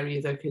wouldn't care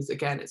either, because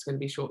again, it's going to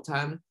be short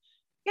term.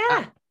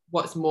 Yeah.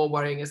 What's more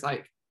worrying is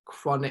like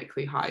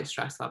chronically high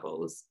stress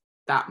levels.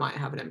 That might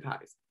have an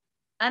impact.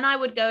 And I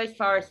would go as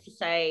far as to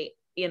say,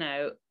 you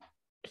know,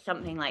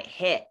 something like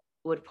HIIT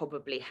would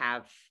probably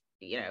have,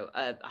 you know,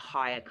 a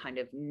higher kind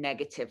of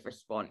negative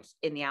response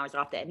in the hours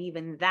after. And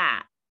even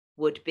that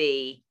would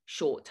be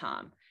short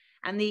term.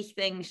 And these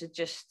things are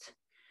just,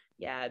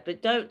 yeah,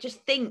 but don't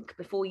just think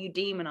before you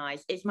demonize,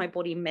 is my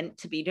body meant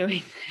to be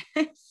doing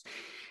this?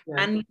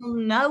 Yeah. And you'll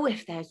know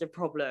if there's a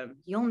problem.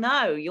 You'll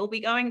know. You'll be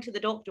going to the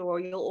doctor,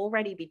 or you'll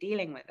already be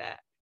dealing with it.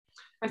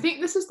 I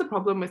think this is the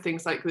problem with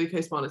things like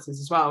glucose monitors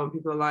as well, when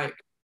people are like,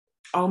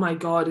 oh my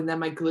God, and then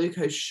my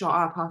glucose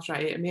shot up after I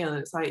ate a meal. And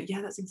it's like,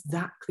 yeah, that's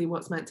exactly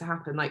what's meant to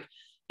happen. Like,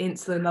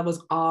 insulin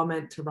levels are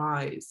meant to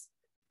rise.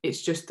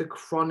 It's just the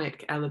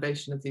chronic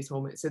elevation of these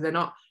hormones. So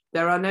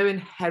there are no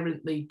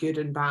inherently good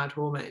and bad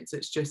hormones.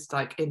 It's just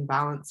like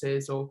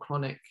imbalances or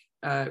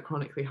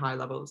chronically high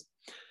levels.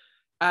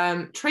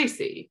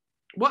 Tracy,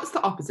 what's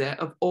the opposite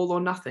of all or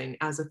nothing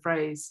as a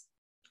phrase?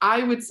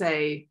 I would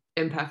say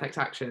imperfect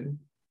action.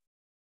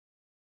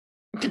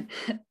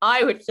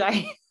 I would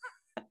say,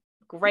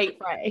 great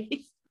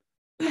phrase,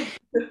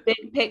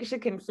 big picture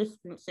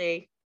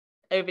consistency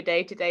over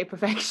day-to-day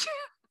perfection.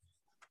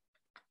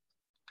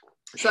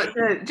 So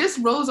it just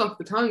rolls off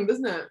the tongue,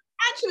 doesn't it?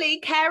 Actually,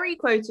 Carrie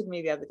quoted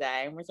me the other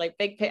day and was like,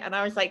 and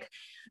I was like,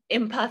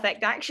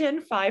 imperfect action,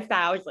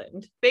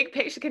 5,000. Big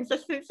picture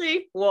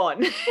consistency,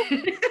 1.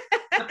 Can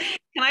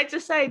I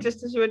just say,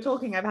 just as you were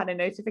talking, I've had a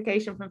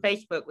notification from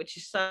Facebook, which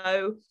is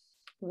so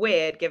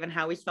weird given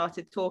how we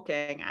started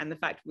talking and the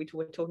fact we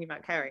were talking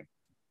about Carrie.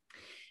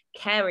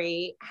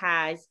 Carrie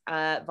has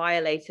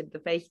violated the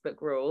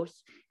Facebook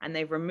rules, and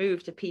they've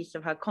removed a piece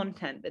of her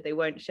content, but they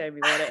won't show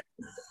me what it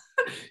is.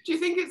 Do you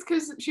think it's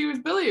because she was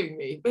bullying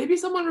me? Maybe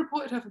someone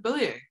reported her for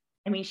bullying.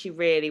 I mean, she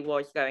really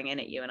was going in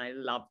at you, and I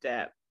loved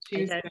it.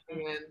 She was going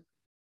in.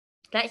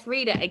 Let's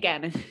read it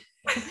again.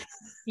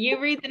 You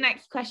read the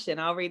next question.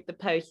 I'll read the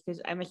post, because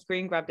Emma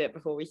screen grabbed it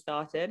before we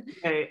started.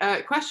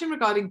 Okay. Question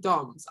regarding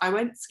DOMs. I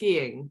went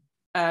skiing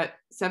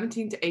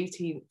 17th to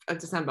 18th of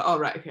December. Oh,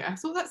 right. Okay. I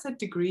thought that said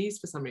degrees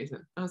for some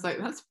reason. I was like,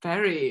 that's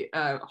very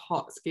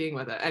hot skiing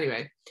weather.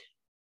 Anyway.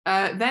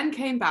 Then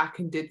came back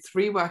and did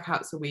 3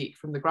 workouts a week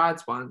from the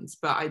grads ones,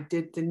 but I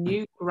did the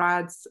new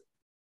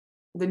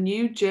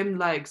gym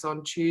legs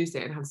on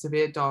Tuesday and have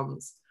severe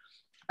DOMs.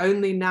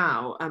 Only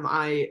now am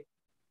I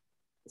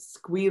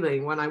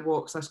squealing when I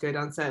walk/go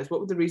downstairs.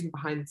 What would the reason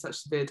behind such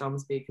severe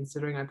DOMs be,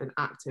 considering I've been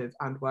active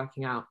and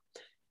working out?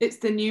 It's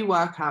the new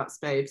workouts,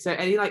 babe. So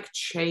any like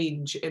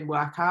change in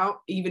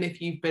workout, even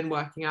if you've been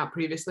working out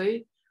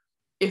previously,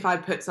 if I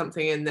put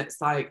something in that's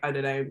like, I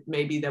don't know,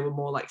 maybe there were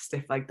more like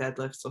stiff leg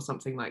deadlifts or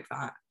something like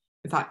that.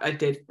 In fact, I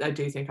do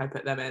think I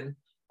put them in,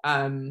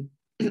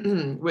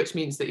 which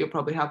means that you'll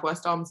probably have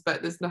worse DOMs,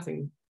 but there's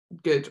nothing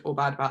good or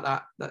bad about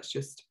that. That's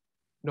just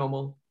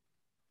normal.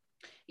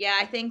 Yeah,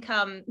 I think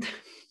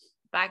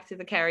back to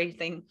the Carrie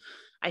thing,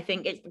 I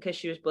think it's because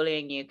she was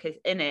bullying you, because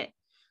in it,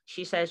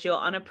 she says you're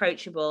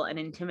unapproachable and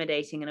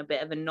intimidating and a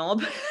bit of a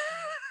knob.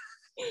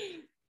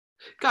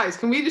 Guys,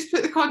 can we just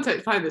put the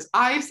context behind this?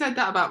 I said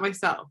that about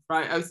myself,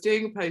 right? I was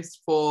doing a post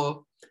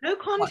for... No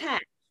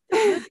context.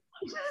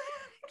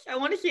 I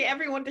want to see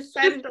everyone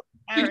descend on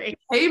Carrie.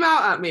 She came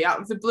out at me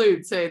out of the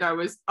blue saying I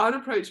was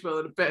unapproachable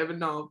and a bit of a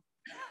knob.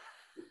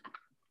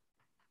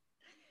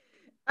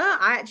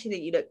 I actually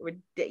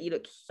think you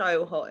look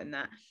so hot in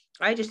that.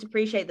 I just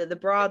appreciate that the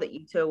bra that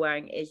you two are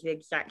wearing is the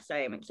exact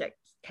same, except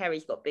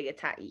Kerry's got bigger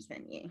tatties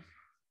than you.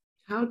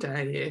 How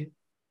dare you?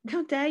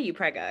 How dare you,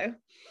 Prego?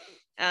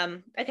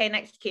 Okay,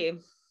 next cue.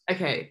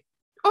 Okay.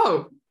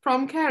 Oh,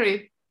 from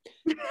Kerry.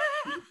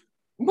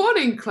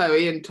 Morning,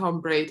 Chloe and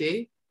Tom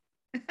Brady.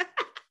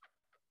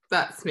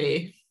 That's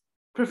me,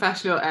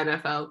 professional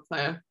NFL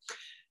player.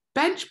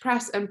 Bench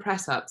press and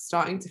press up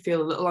starting to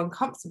feel a little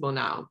uncomfortable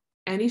now.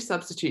 Any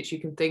substitutes you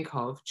can think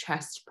of,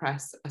 chest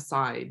press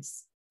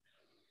asides?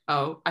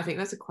 Oh, I think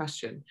that's a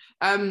question.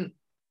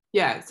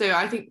 Yeah, so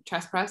I think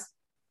chest press.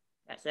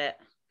 That's it.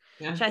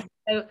 Yeah.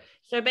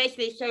 So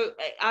basically,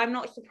 I'm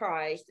not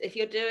surprised if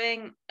you're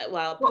doing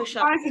push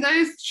up. For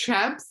those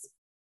chebs.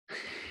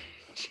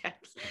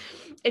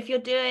 If you're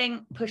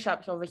doing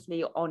push-ups,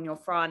 obviously on your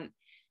front,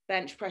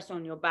 bench press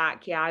on your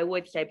back. Yeah, I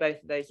would say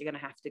both of those are going to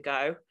have to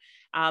go.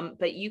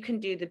 But you can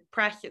do the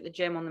press at the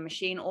gym on the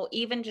machine, or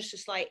even just a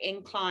slight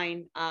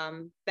incline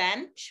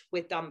bench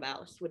with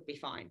dumbbells would be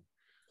fine.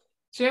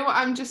 Do you know what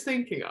I'm just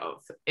thinking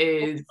of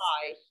is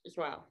flies as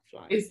well.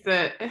 Flies. Is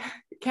that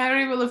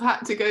Kerry will have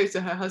had to go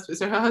to her husband.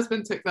 So her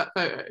husband took that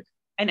photo.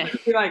 I know.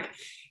 Like,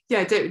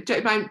 yeah,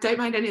 don't mind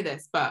any of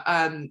this, but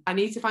I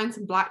need to find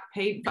some black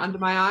paint under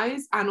my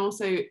eyes, and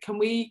also can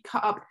we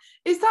cut up?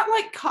 Is that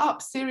like cut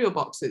up cereal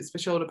boxes for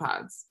shoulder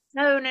pads?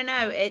 No.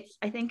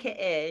 I think it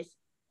is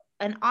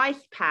an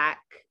ice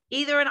pack,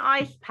 either an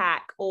ice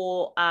pack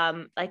or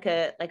like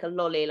a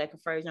lolly, like a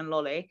frozen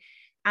lolly.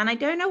 And I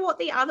don't know what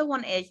the other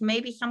one is.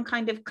 Maybe some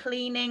kind of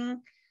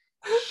cleaning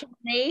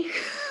shiny.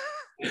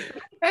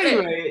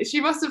 Anyway,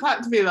 she must have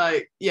had to be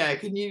like, yeah,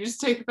 can you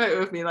just take a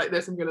photo of me like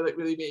this? I'm gonna look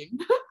really mean.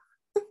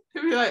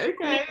 Be like,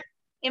 okay.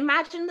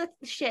 Imagine the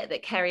shit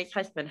that Kerry's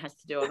husband has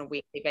to do on a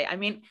weekly basis. I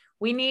mean,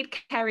 we need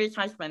Kerry's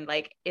husband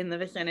like in the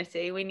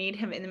vicinity. We need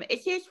him in the.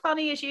 Is he as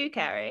funny as you,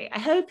 Kerry? I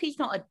hope he's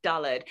not a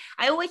dullard.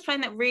 I always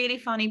find that really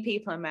funny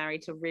people are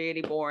married to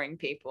really boring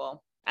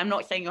people. I'm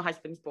not saying your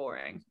husband's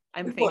boring.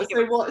 I'm thinking.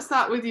 So what's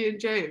that with you and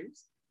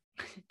James?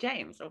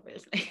 James,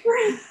 obviously.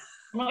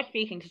 I'm not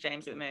speaking to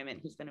James at the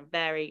moment. He's been a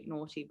very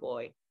naughty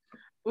boy.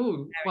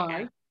 Ooh,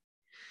 why?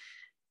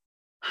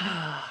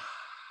 I'll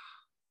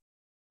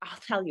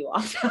tell you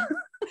after.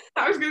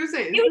 I was going to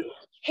say.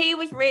 He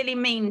was really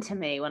mean to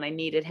me when I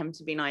needed him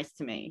to be nice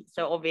to me.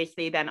 So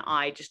obviously then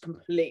I just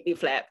completely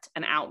flipped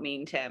and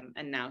out-meaned him,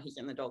 and now he's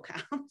in the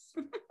doghouse.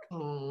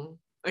 Oh.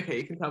 Okay,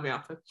 you can tell me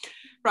after.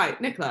 Right,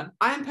 Nicola,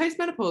 I am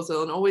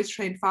postmenopausal and always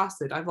train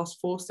fasted. I've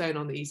lost 4 stone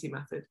on the easy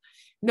method.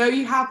 No,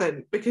 you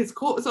haven't, because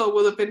cortisol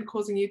will have been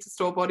causing you to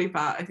store body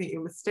fat. I think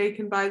you're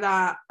mistaken by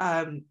that.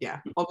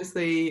 Yeah,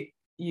 obviously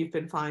you've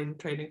been fine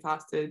training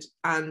fasted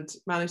and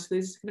managed to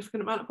lose a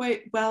significant amount of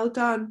weight. Well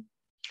done.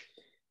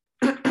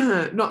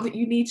 Not that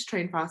you need to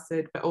train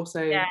fasted, but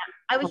also. Yeah,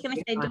 I was going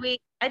to say,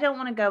 I don't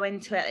want to go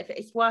into it. If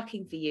it's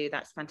working for you,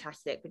 that's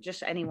fantastic. But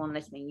just anyone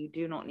listening, you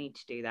do not need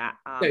to do that.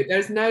 No,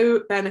 there's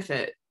no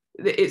benefit.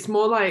 It's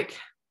more like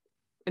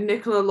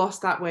Nicola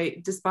lost that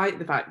weight despite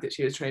the fact that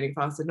she was training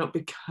fasted, not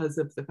because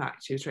of the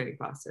fact she was training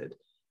fasted.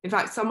 In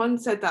fact, someone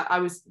said that I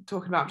was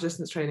talking about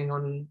resistance training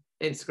on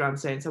Instagram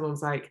today, and someone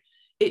was like,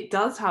 it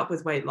does help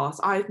with weight loss.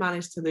 I've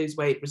managed to lose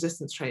weight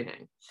resistance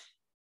training.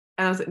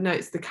 And I was like, no,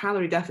 it's the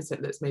calorie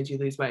deficit that's made you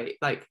lose weight.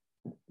 Like,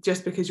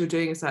 just because you're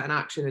doing a certain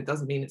action, it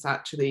doesn't mean it's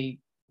actually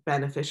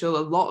beneficial. A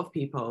lot of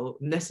people,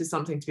 and this is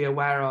something to be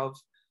aware of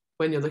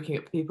when you're looking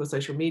at people's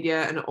social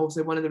media, and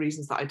also one of the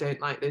reasons that I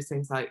don't like those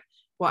things like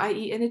what I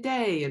eat in a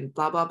day and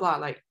blah, blah, blah.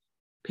 Like,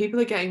 people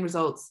are getting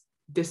results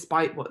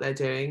despite what they're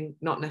doing,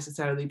 not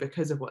necessarily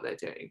because of what they're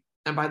doing.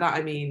 And by that,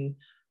 I mean,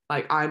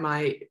 like, I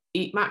might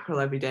eat mackerel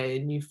every day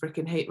and you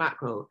freaking hate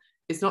mackerel.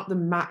 It's not the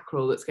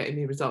mackerel that's getting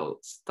me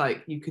results.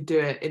 Like, you could do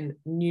it in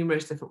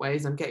numerous different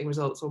ways. I'm getting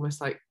results almost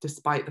like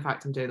despite the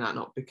fact I'm doing that,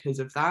 not because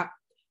of that.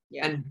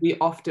 Yeah. And we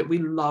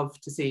love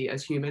to see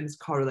as humans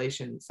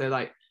correlation. So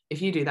like,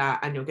 if you do that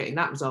and you're getting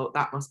that result,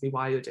 that must be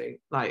why you're doing,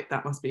 like,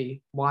 that must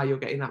be why you're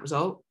getting that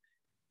result.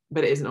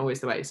 But it isn't always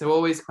the way. So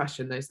always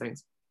question those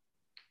things.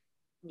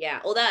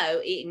 Yeah,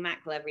 although eating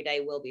mackerel every day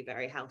will be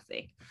very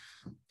healthy.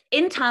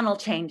 Internal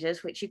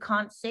changes, which you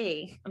can't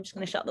see. I'm just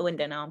going to shut the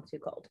window now. I'm too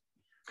cold.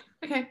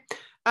 Okay.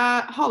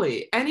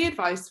 Holly, any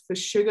advice for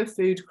sugar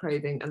food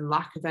craving and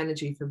lack of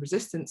energy for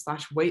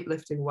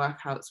resistance/weightlifting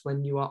workouts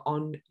when you are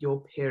on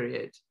your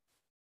period?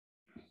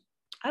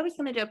 I was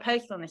going to do a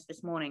post on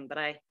this morning, but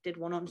I did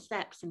one on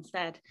steps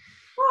instead.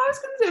 Well, I was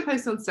going to do a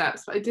post on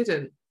steps, but I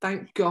didn't.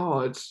 Thank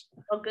God.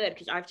 Oh, good,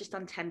 because I've just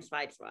done 10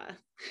 slides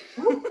worth.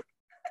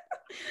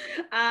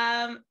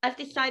 I've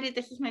decided,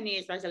 this is my New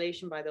Year's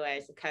resolution, by the way,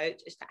 as a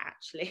coach, is to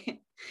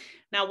actually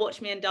now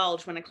watch me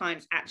indulge when a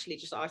client's actually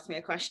just asked me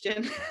a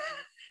question.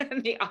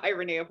 And the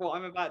irony of what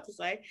I'm about to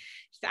say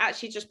is to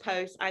actually just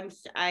post.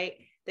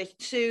 There's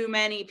too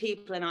many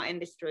people in our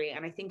industry,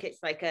 and I think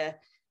it's like a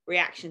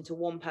reaction to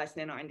one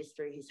person in our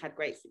industry who's had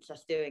great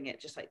success doing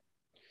it, just like,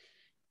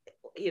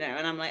 you know.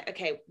 And I'm like,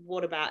 okay,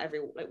 what about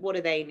what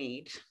do they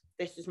need?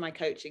 This is my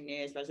coaching New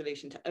Year's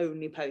resolution, to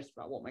only post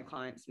about what my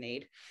clients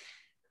need.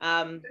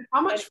 How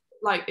much,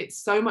 like,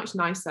 it's so much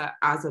nicer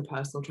as a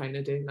personal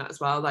trainer doing that as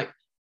well. Like,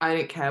 I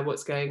don't care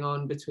what's going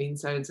on between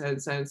so and so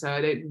and so and so.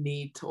 I don't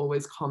need to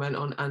always comment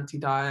on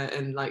anti-diet,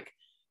 and like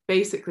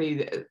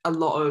basically a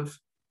lot of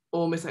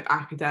almost like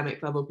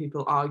academic level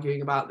people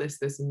arguing about this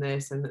and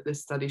this, and that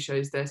this study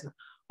shows this.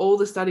 All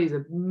the studies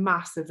are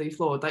massively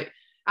flawed. Like,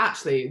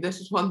 actually, this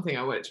is one thing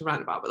I wanted to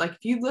rant about, but like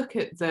if you look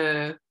at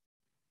the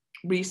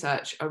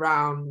research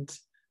around,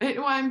 I don't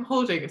know why I'm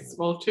holding a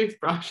small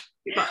toothbrush.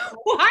 Why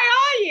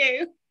are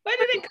you? Where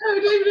did it come? I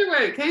don't even know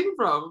where it came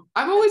from.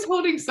 I'm always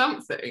holding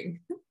something.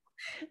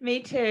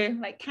 Me too,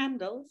 like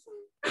candles.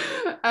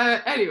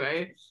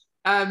 Anyway,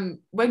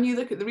 when you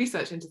look at the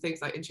research into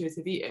things like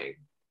intuitive eating,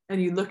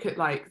 and you look at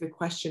like the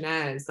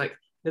questionnaires, like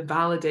the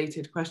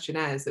validated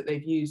questionnaires that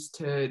they've used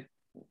to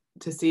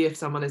see if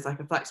someone is like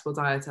a flexible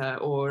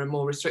dieter or a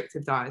more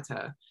restrictive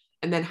dieter,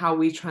 and then how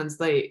we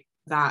translate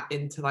that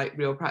into like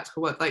real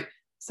practical work, like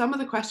some of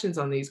the questions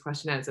on these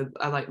questionnaires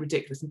are like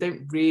ridiculous and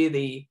don't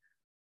really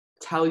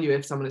tell you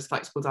if someone is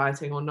flexible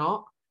dieting or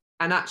not.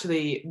 And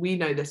actually, we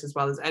know this as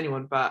well as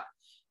anyone, but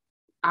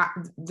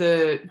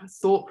the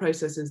thought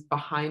processes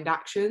behind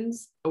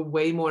actions are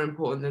way more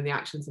important than the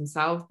actions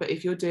themselves. But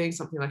if you're doing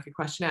something like a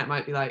questionnaire, it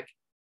might be like,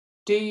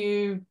 do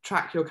you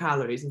track your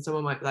calories? And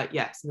someone might be like,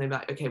 yes. And they'd be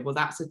like, okay, well,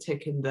 that's a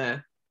tick in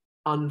the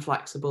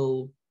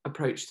unflexible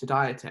approach to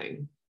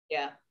dieting.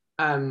 Yeah.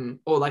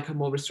 Or like a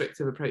more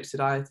restrictive approach to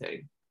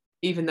dieting,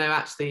 even though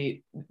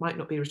actually it might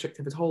not be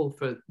restrictive at all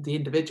for the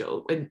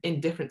individual. In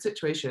different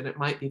situation, it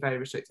might be very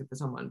restrictive for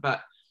someone.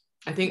 But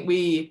I think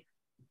we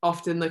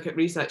often look at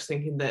research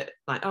thinking that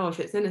like, oh,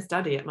 if it's in a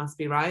study, it must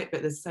be right.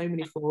 But there's so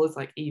many flaws,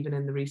 like even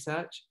in the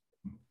research.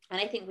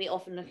 And I think we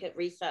often look at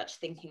research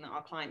thinking that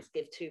our clients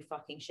give two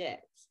fucking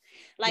shits.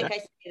 Like I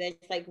say, there's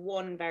like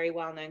one very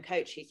well-known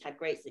coach who's had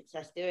great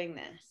success doing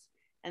this,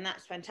 and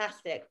that's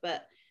fantastic.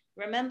 But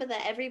remember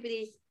that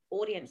everybody's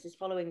audience is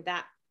following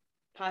that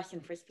person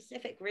for a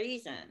specific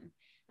reason.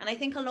 And I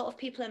think a lot of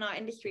people in our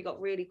industry got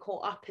really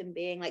caught up in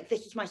being like,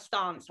 this is my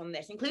stance on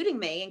this, including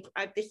me.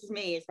 And this is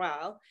me as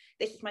well.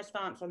 This is my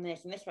stance on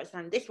this, and this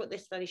is what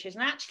this study shows.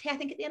 And actually, I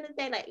think at the end of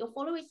the day, like your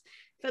followers,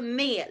 for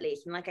me at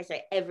least, and like I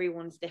say,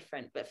 everyone's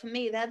different, but for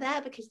me, they're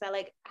there because they're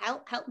like,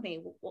 help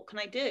me. What can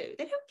I do?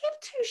 They don't give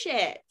two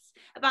shits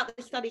about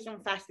the studies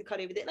on fasted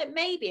cardio. Like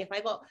maybe if I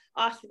got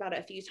asked about it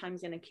a few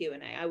times in a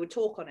Q&A, I would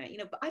talk on it, you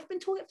know, but I've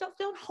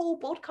done whole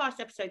podcast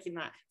episodes in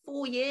that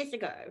 4 years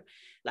ago.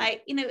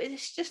 Like, you know,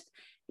 it's just,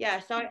 yeah,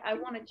 so I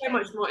want to so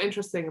much more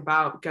interesting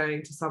about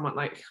going to someone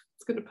like,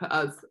 it's going to put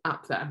us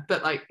up there,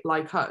 but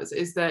like us,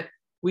 is that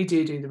we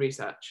do the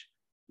research,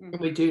 and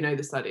we do know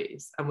the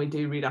studies, and we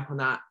do read up on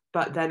that,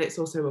 but then it's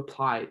also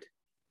applied.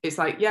 It's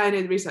like, yeah, I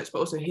know the research, but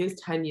also here's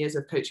 10 years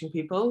of coaching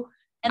people,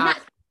 and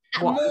that's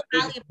more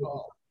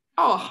valuable.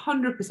 Oh,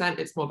 100%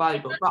 it's more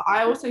valuable. But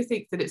I also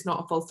think that it's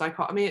not a false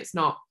dichotomy. It's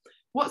not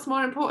what's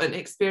more important,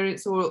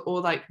 experience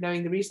or like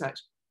knowing the research.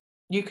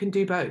 You can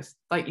do both.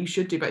 Like you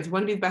should do both. If you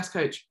want to be the best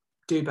coach,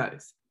 do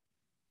both.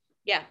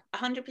 Yeah,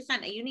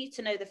 100%. You need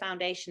to know the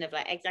foundation of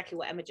like exactly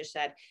what Emma just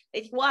said.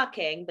 It's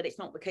working, but it's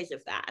not because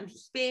of that. And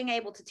just being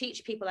able to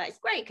teach people that is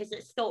great because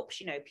it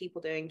stops, you know,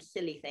 people doing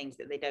silly things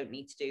that they don't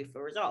need to do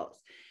for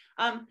results.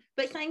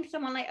 But saying to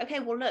someone like, okay,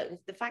 well, look,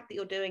 the fact that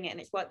you're doing it and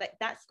it's worked,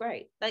 that's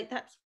great. Like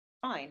that's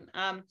fine.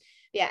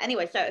 Yeah.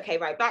 Anyway, so okay,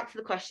 right, back to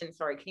the question.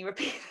 Sorry, can you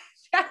repeat?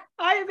 The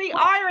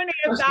irony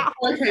of that.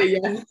 Okay,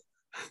 yeah.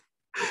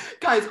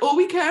 Guys, all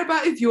we care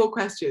about is your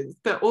questions,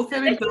 but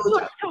also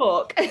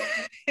talk.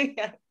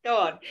 Yeah, go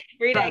on,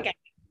 read it again.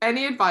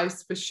 Any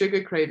advice for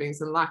sugar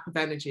cravings and lack of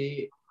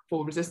energy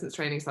for resistance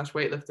training /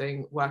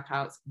 weightlifting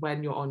workouts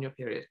when you're on your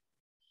period?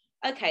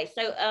 Okay,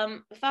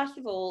 so first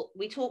of all,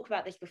 we talked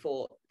about this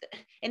before.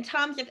 In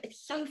terms of,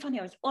 it's so funny,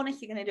 I was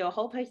honestly going to do a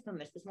whole post on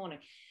this morning.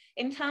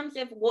 In terms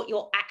of what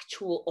your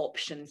actual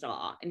options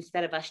are,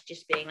 instead of us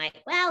just being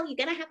like, well, you're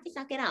going to have to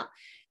suck it up.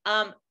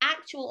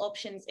 Actual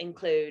options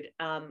include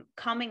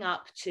coming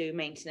up to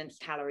maintenance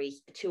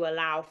calories to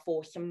allow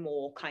for some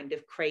more kind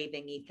of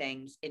craving-y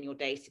things in your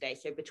day-to-day.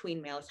 So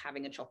between meals,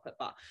 having a chocolate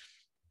bar,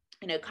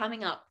 you know,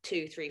 coming up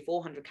to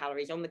 300-400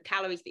 calories on the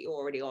calories that you're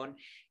already on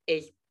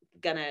is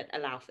gonna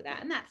allow for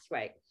that, and that's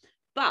great.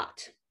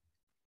 But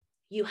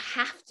you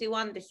have to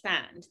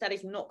understand that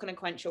is not going to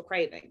quench your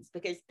cravings,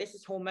 because this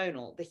is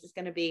hormonal. This is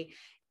going to be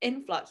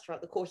influx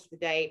throughout the course of the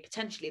day,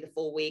 potentially the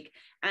full week.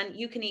 And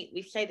you can eat,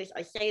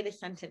 I say this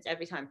sentence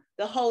every time,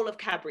 the whole of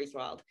Cadbury's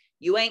world.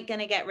 You ain't going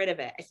to get rid of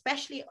it,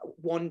 especially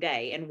one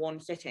day in one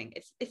sitting.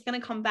 It's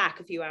going to come back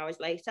a few hours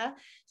later.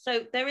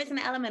 So there is an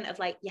element of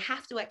like, you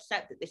have to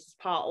accept that this is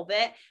part of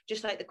it,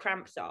 just like the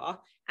cramps are.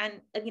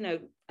 And, you know,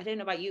 I don't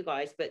know about you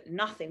guys, but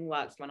nothing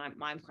works when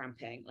I'm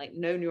cramping. Like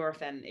no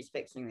Nurofen is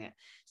fixing it.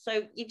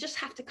 So you just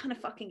have to kind of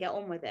fucking get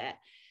on with it.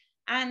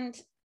 And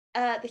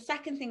the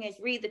second thing is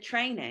read the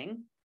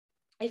training.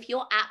 If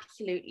you're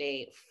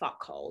absolutely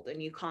fuckhold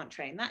and you can't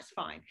train, that's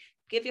fine.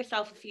 Give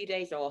yourself a few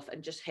days off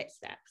and just hit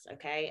steps,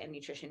 okay? And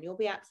nutrition, you'll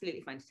be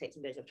absolutely fine to take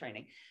some days of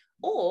training.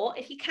 Or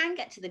if you can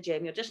get to the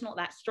gym, you're just not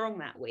that strong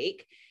that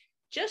week,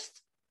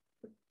 just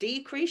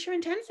decrease your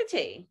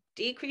intensity,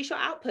 decrease your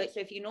output. So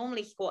if you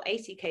normally squat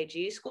 80 kg,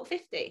 you squat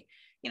 50.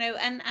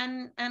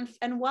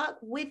 and work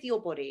with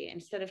your body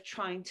instead of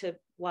trying to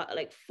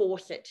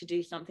force it to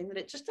do something that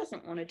it just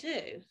doesn't want to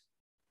do.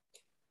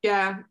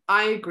 Yeah,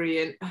 I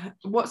agree. And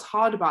what's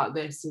hard about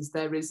this is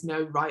there is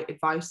no right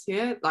advice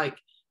here. Like,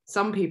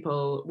 some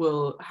people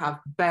will have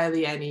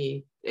barely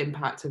any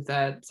impact of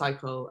their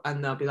cycle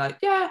and they'll be like,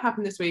 yeah, it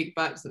happened this week,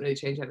 but it doesn't really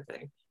change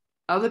anything.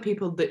 Other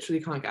people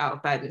literally can't get out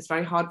of bed. And it's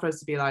very hard for us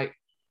to be like,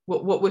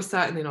 what we're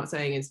certainly not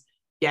saying is,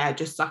 yeah,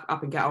 just suck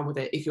up and get on with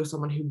it if you're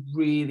someone who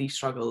really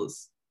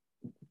struggles.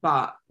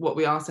 But what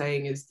we are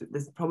saying is that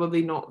there's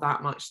probably not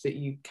that much that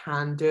you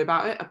can do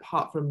about it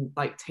apart from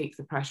like take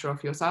the pressure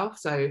off yourself.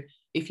 So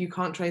if you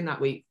can't train that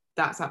week,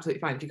 that's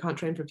absolutely fine. If you can't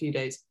train for a few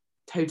days,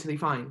 totally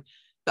fine.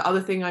 The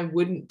other thing I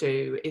wouldn't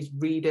do is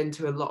read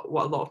into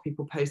what a lot of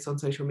people post on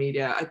social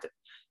media. I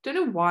don't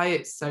know why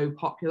it's so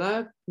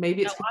popular.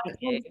 Maybe it's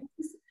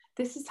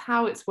this is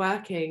how it's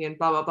working and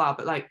blah blah blah.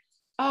 But like,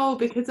 oh,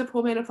 because of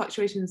hormonal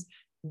fluctuations,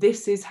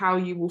 this is how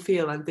you will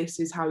feel and this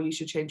is how you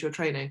should change your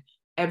training.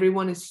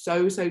 Everyone is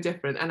so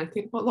different. And I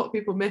think what a lot of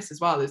people miss as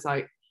well is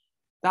like,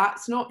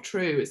 that's not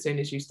true as soon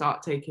as you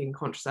start taking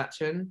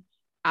contraception.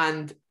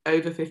 And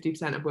over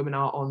 50% of women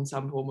are on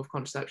some form of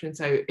contraception.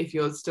 So if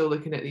you're still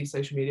looking at these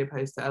social media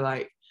posts that are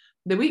like,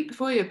 the week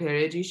before your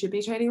period, you should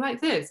be training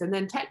like this. And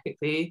then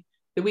technically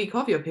the week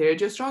of your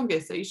period, you're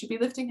strongest. So you should be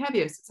lifting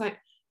heaviest. It's like,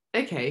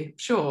 okay,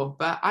 sure.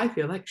 But I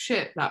feel like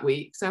shit that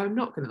week. So I'm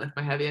not going to lift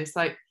my heaviest.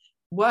 Like,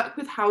 work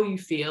with how you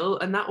feel.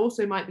 And that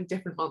also might be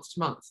different month to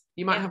month.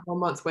 You might have 1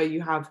 month where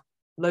you have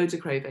loads of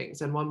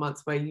cravings and 1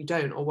 month where you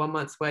don't, or 1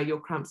 month where your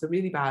cramps are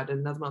really bad and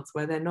another month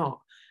where they're not.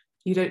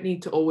 You don't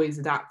need to always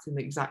adapt in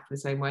exactly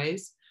the same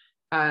ways.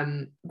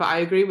 But I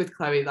agree with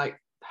Chloe, like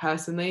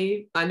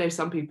personally, I know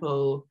some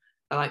people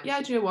are like,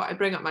 yeah, do you know what? I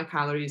bring up my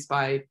calories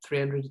by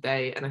 300 a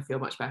day and I feel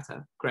much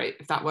better. Great.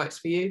 If that works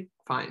for you,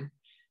 fine.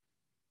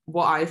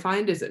 What I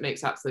find is it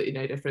makes absolutely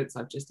no difference.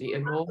 I've just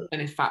eaten more.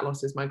 And if fat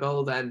loss is my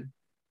goal, then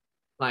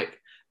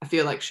like I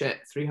feel like shit,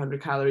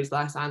 300 calories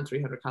less and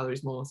 300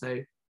 calories more. So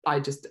I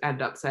just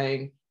end up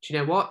saying, do you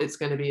know what? It's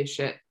going to be a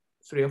shit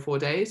 3 or 4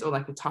 days, or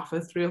like a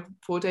tougher 3 or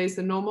 4 days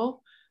than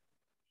normal,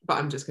 but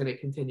I'm just going to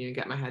continue and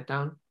get my head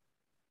down.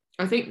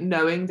 I think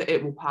knowing that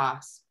it will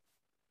pass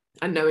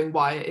and knowing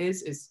why it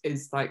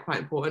is like quite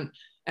important.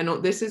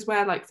 And this is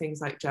where like things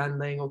like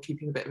journaling or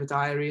keeping a bit of a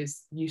diary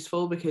is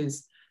useful,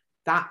 because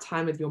that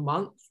time of your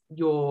month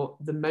you're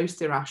the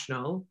most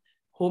irrational.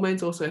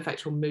 Hormones also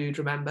affect your mood,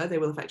 remember, they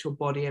will affect your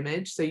body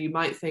image. So you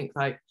might think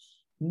like,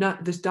 no,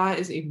 this diet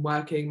isn't even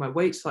working, my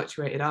weight's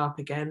fluctuated up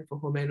again for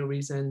hormonal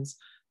reasons,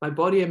 my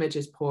body image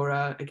is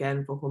poorer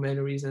again for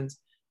hormonal reasons.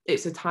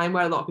 It's a time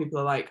where a lot of people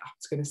are like, oh, I'm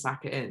just going to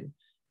sack it in.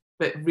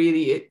 But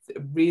really, it's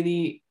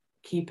really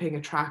keeping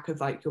a track of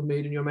like your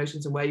mood and your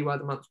emotions and where you were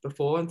the month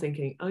before and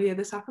thinking, oh yeah,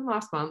 this happened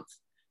last month.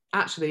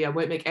 Actually, I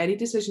won't make any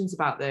decisions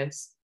about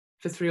this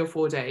for 3 or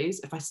 4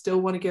 days. If I still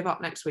want to give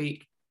up next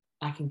week,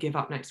 I can give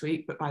up next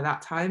week. But by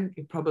that time,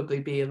 you'll probably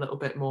be a little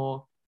bit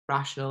more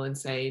rational and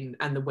sane,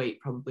 and the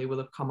weight probably will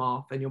have come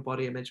off and your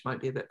body image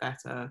might be a bit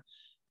better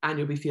and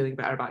you'll be feeling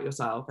better about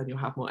yourself and you'll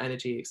have more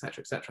energy,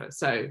 etc., etc.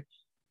 So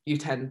you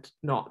tend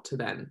not to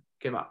then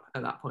give up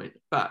at that point.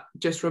 But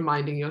just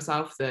reminding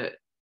yourself that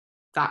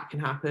that can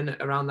happen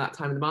around that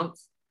time of the month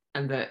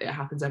and that it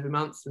happens every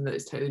month and that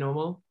it's totally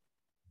normal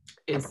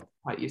is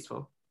quite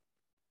useful.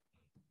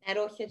 I'd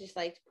also just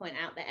like to point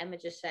out that Emma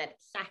just said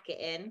sack it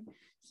in.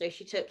 So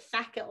she took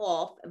sack it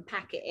off and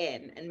pack it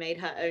in and made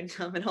her own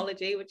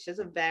terminology, which is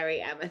a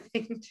very Emma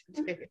thing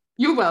to do.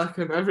 You're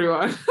welcome,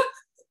 everyone.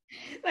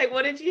 Like,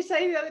 what did you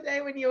say the other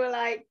day when you were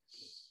like,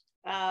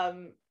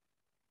 oh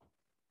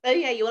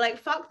yeah, you were like,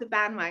 fuck the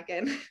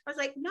bandwagon. I was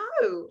like, no,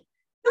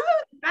 the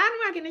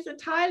bandwagon is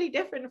entirely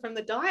different from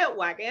the diet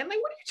wagon. Like,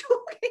 what are you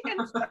talking?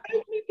 And so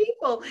many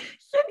people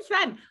since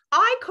then,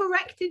 I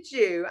corrected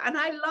you and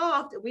I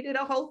laughed. We did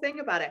a whole thing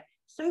about it.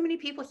 So many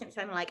people since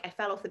then, like, I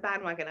fell off the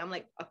bandwagon. I'm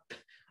like, oh,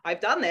 I've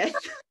done this.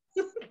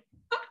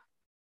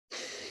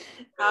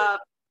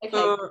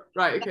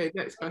 Okay,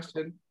 next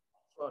question.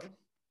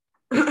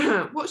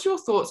 What's your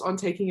thoughts on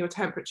taking your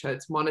temperature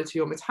to monitor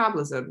your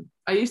metabolism?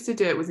 I used to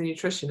do it with a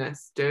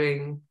nutritionist,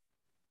 doing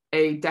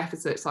a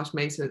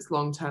deficit/maintenance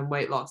long-term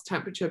weight loss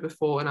temperature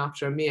before and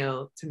after a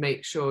meal to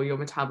make sure your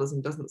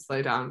metabolism doesn't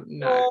slow down.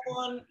 No.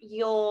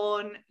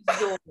 Yawn.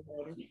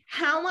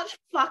 How much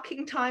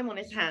fucking time on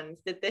his hands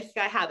did this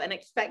guy have and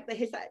expect that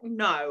his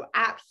no,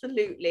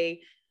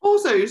 absolutely.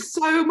 Also,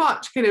 so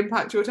much can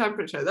impact your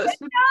temperature. That's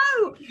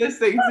this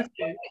thing to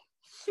do.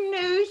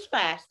 Snooze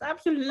fest,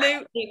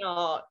 absolutely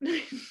not. Who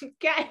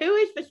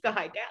is this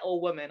guy? Get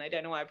or woman? I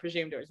don't know why I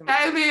presumed it was.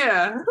 Get him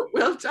here.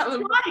 We'll tell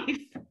him.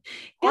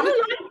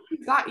 Honestly,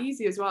 it's that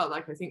easy as well.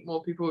 Like, I think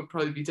more people would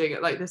probably be doing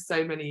it. Like, there's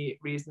so many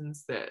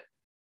reasons that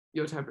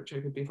your temperature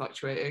could be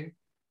fluctuating.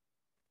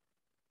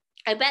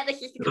 I bet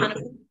this is the kind of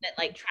person that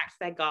like tracks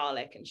their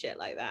garlic and shit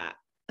like that.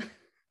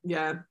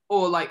 Yeah,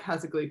 or like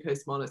has a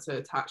glucose monitor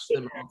attached to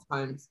them at all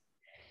times.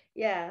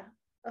 Yeah.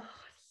 Oh,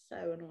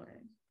 so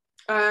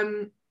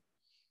annoying.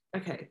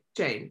 Okay,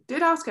 Jane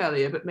did ask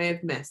earlier but may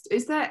have missed,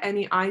 is there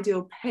any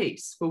ideal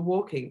pace for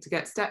walking to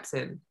get steps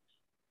in?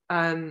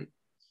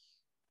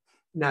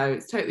 No,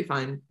 it's totally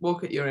fine.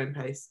 Walk at your own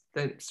pace.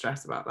 Don't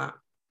stress about that.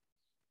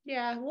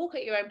 Yeah, walk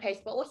at your own pace,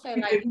 but also It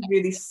like can be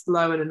really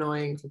slow and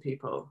annoying for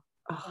people.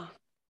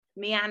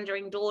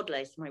 meandering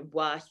dawdlers, my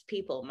worst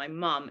people. My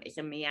mum is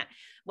a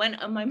when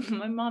my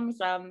mum's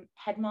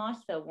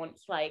headmaster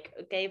once like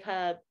gave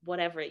her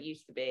whatever it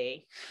used to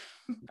be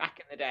back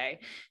in the day,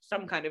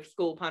 some kind of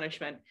school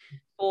punishment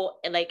for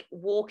like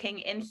walking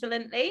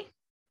insolently.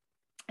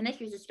 And this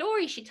was a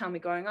story she'd tell me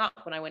growing up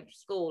when I went to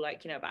school,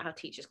 like, you know, about how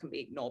teachers can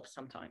be knobs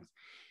sometimes.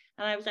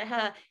 And I was like,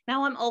 her,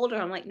 now I'm older,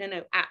 I'm like,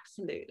 no,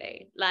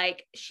 absolutely.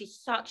 Like, she's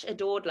such a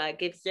dawdler,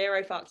 gives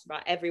zero fucks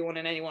about everyone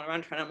and anyone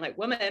around her. And I'm like,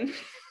 woman,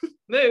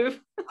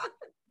 move.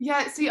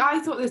 Yeah, see, I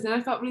thought this and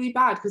I felt really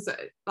bad because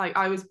like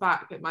I was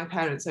back at my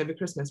parents over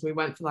Christmas. We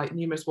went for like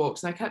numerous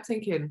walks and I kept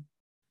thinking,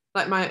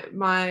 like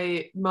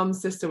my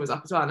mum's sister was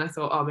up as well. And I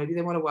thought, oh, maybe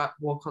they want to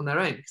walk on their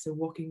own because they're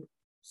walking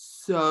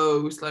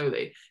so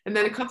slowly. And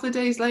then a couple of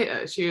days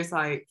later, she was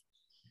like,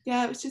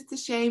 yeah, it was just a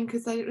shame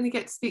because I didn't really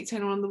get to speak to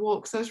anyone on the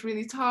walk, so I was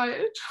really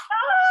tired.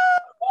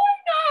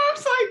 I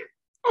was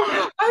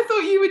like, I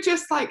thought you were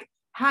just like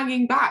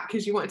hanging back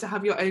because you wanted to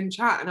have your own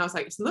chat, and I was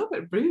like, it's a little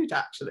bit rude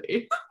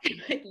actually.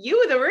 You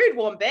were the rude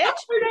one, bitch.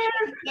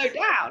 Slow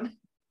down.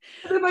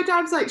 And then my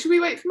dad was like, should we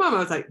wait for mum? I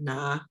was like,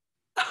 nah.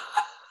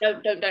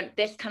 Don't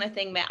this kind of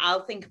thing, mate.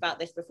 I'll think about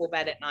this before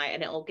bed at night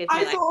and it'll give me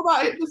I thought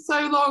about it for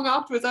so long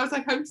afterwards. I was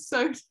like, I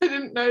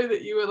didn't know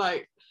that you were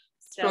like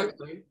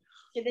struggling.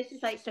 So this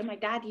is like, so my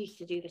dad used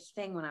to do this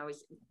thing when I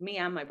was, me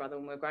and my brother,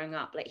 when we were growing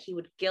up, like he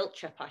would guilt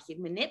trip us, he'd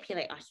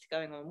manipulate us to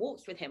going on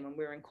walks with him when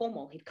we were in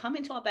Cornwall. He'd come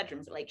into our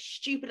bedrooms at like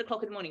stupid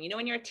o'clock in the morning. You know,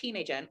 when you're a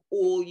teenager and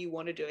all you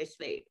want to do is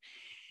sleep.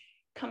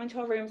 Come into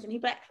our rooms and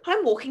he'd be like,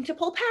 I'm walking to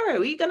Paul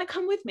Parrow. Are you going to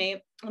come with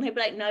me? And he'd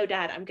be like, no,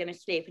 Dad, I'm going to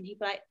sleep. And he'd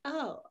be like,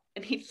 oh.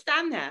 And he'd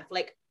stand there for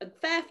like a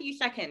fair few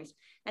seconds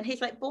and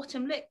his like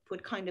bottom lip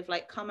would kind of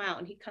like come out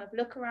and he'd kind of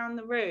look around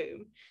the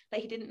room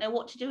like he didn't know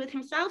what to do with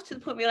himself, to the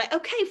point where you're like,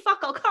 okay, fuck,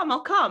 I'll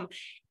come.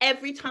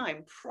 Every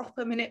time,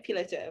 proper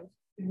manipulative.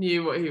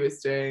 Knew what he was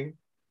doing.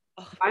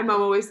 My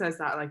mum always says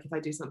that, like if I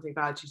do something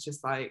bad, she's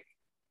just like,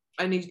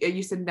 I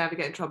used to never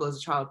get in trouble as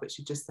a child, but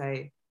she'd just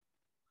say,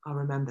 I'll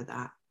remember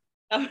that.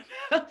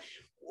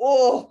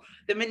 Oh,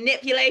 the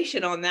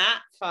manipulation on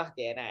that,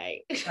 fucking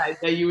A. Right,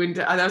 no, you wouldn't.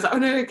 And I was like, oh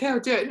no, okay, I'll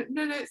do it.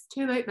 No, it's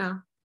too late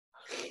now.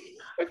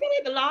 I feel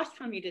like the last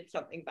time you did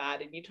something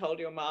bad and you told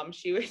your mum,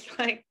 she was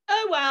like,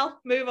 oh well,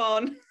 move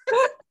on.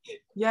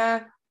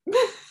 Yeah.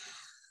 It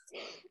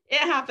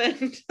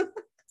happened.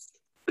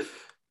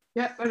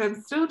 Yeah, and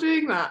I'm still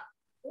doing that.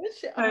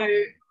 So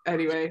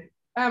anyway,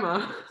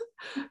 Emma,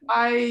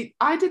 I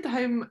did the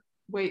home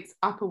weights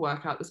upper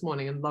workout this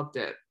morning and loved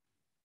it,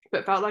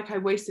 but felt like I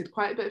wasted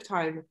quite a bit of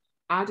time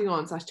adding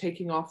on /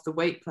 taking off the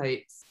weight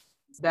plates,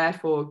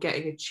 therefore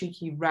getting a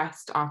cheeky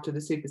rest after the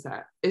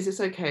superset. Is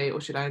this okay,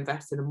 or should I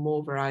invest in a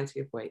more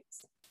variety of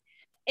weights?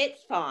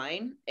 It's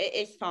fine. It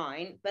is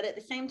fine. But at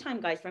the same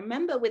time, guys,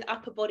 remember with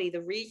upper body,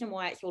 the reason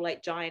why it's all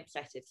like giant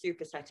setted,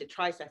 supersetted,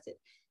 tri-setted,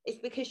 is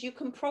because you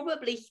can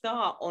probably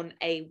start on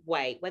a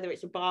weight, whether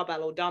it's a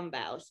barbell or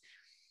dumbbells.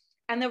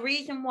 And the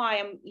reason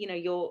why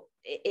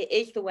it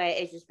is the way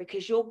it is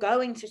because you're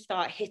going to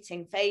start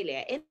hitting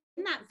failure in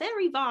that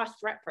very vast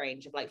rep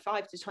range of like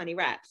 5 to 20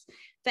 reps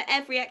for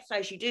every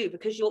exercise you do,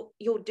 because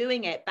you're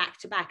doing it back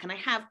to back. And I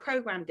have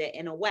programmed it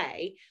in a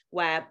way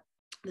where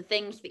the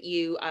things that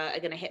you are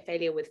going to hit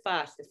failure with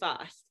first,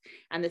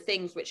 and the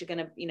things which are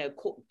going to,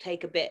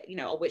 take a bit,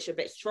 or which are a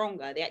bit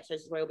stronger, the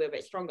exercises will be a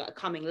bit stronger, are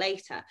coming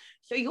later.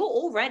 So you're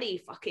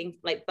already fucking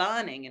like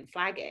burning and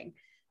flagging.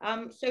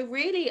 So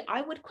really,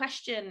 I would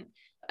question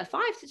a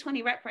 5 to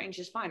 20 rep range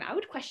is fine. I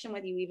would question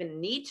whether you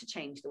even need to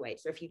change the weight.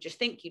 So if you just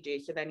think you do,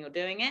 so then you're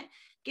doing it,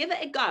 give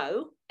it a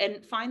go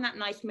and find that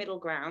nice middle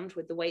ground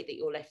with the weight that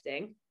you're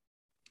lifting.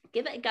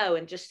 Give it a go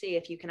and just see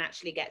if you can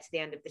actually get to the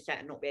end of the set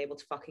and not be able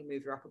to fucking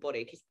move your upper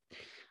body. Because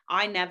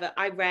I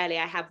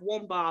have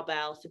one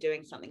barbell for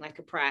doing something like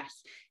a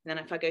press. And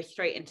then if I go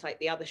straight into like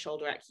the other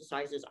shoulder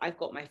exercises, I've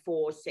got my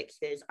 4s,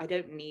 6s. I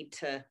don't need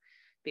to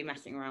be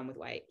messing around with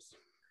weights.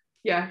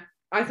 Yeah,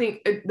 I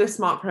think the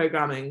smart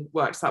programming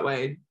works that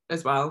way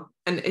as well.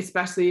 And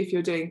especially if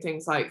you're doing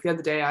things like the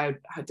other day, I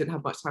didn't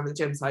have much time in the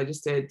gym, so I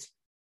just did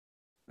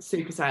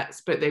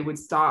supersets, but they would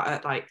start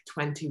at like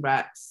 20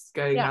 reps,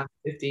 going down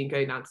to 15,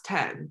 going down to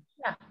 10.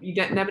 Yeah. You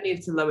never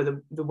need to lower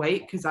the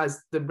weight, because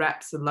as the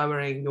reps are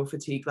lowering, your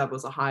fatigue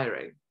levels are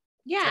higher.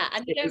 Yeah, so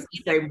and you don't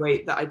the same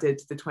weight that I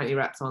did the 20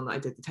 reps on that I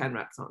did the 10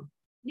 reps on.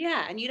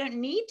 Yeah, and you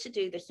don't need to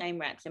do the same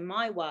reps in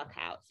my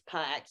workouts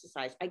per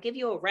exercise. I give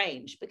you a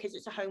range because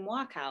it's a home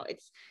workout.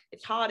 It's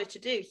harder to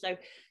do. So,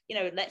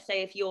 let's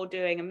say if you're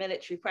doing a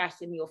military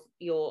press and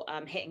you're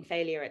hitting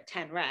failure at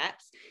 10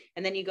 reps,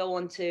 and then you go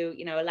on to,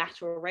 a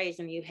lateral raise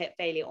and you hit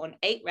failure on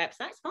 8 reps,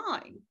 that's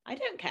fine. I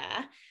don't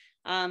care.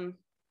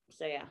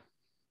 So yeah.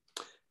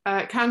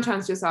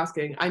 Kanchan's just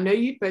asking, I know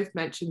you both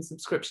mentioned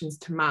subscriptions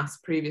to mass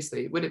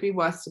previously. Would it be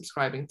worth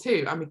subscribing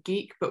to? I'm a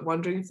geek, but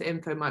wondering if the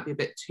info might be a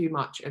bit too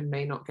much and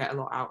may not get a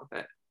lot out of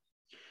it.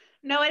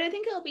 No, I don't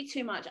think it'll be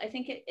too much. I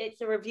think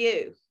it's a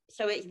review.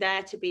 So it's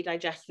there to be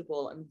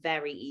digestible and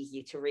very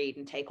easy to read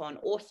and take on.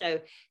 Also,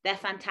 they're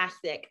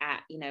fantastic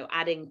at,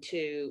 adding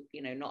to,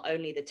 not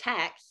only the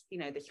text,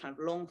 this kind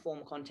of long form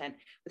content,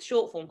 with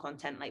short form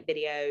content like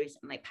videos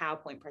and like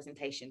PowerPoint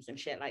presentations and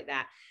shit like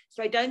that.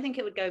 So I don't think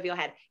it would go over your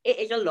head. It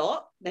is a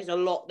lot. There's a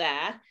lot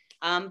there.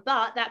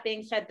 But that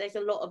being said, there's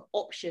a lot of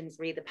options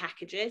for the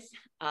packages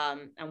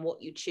and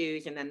what you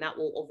choose. And then that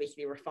will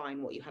obviously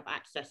refine what you have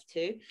access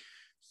to.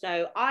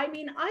 So, I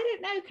mean, I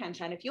don't know,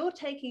 Kanchan, if you're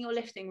taking your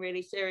lifting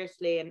really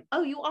seriously and,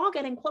 you are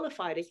getting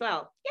qualified as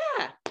well.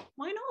 Yeah,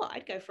 why not?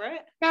 I'd go for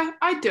it. Yeah,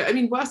 I'd do it. I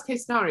mean, worst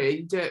case scenario,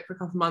 you do it for a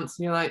couple of months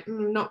and you're like,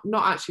 not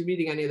actually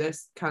reading any of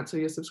this, cancel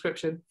your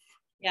subscription.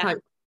 Yeah.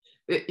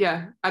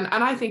 Yeah. And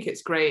I think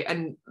it's great.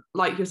 And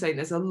like you're saying,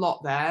 there's a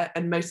lot there.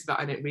 And most of it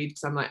I don't read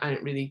because I'm like, I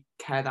don't really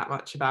care that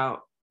much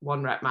about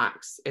 1 rep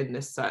max in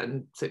this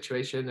certain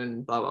situation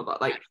and blah, blah, blah.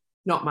 Like,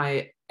 not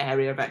my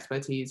area of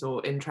expertise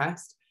or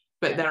interest.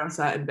 But there are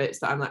certain bits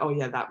that I'm like, oh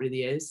yeah, that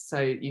really is. So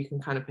you can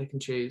kind of pick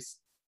and choose.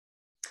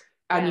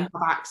 And you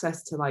have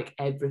access to like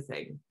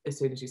everything as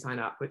soon as you sign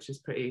up, which is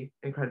pretty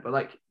incredible.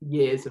 Like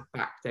years of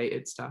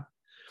backdated stuff.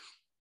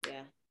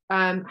 Yeah.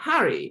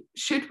 Harry,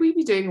 should we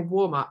be doing a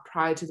warm-up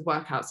prior to the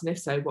workouts? And if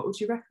so, what would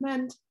you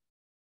recommend?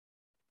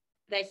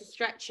 There's a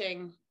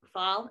stretching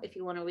file if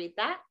you want to read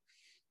that.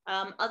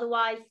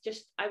 Otherwise,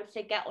 just I would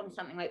say get on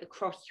something like the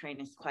cross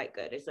train is quite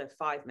good. It's a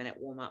 5-minute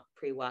warm-up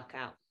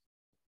pre-workout.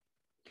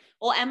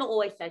 Or Emma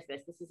always says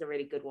this is a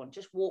really good one.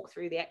 Just walk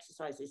through the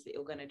exercises that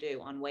you're going to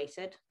do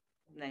unweighted,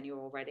 and then you're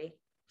all ready.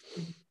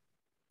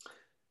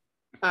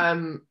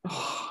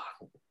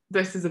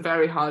 This is a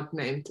very hard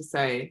name to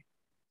say.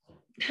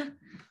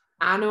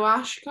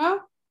 Anushka?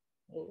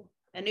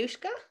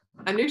 Anushka?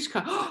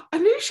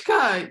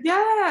 Anushka,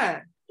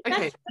 yeah.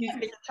 Okay.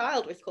 His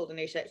child was called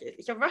Anusha.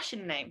 It's a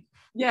Russian name.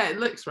 Yeah, it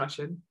looks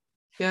Russian.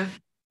 Yeah.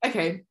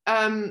 Okay.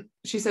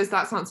 She says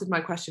that's answered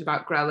my question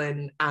about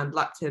ghrelin and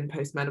leptin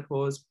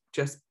post-menopause.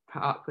 Just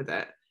put up with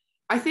it.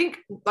 I think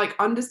like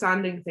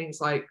understanding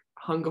things like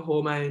hunger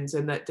hormones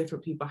and that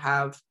different people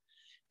have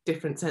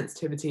different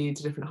sensitivity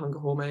to different hunger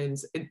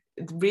hormones.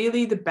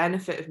 Really the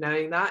benefit of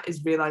knowing that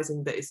is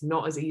realizing that it's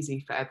not as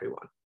easy for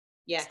everyone.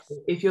 Yes. So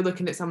if you're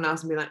looking at someone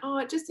else and be like, oh,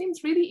 it just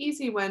seems really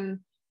easy when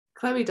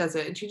Chloe does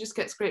it and she just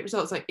gets great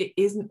results. Like it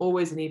isn't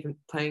always an even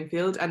playing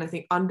field. And I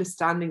think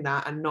understanding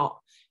that and not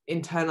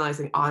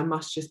internalizing, I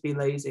must just be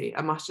lazy,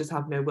 I must just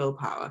have no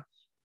willpower.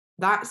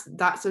 That's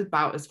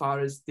about as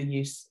far as the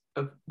use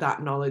of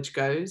that knowledge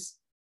goes.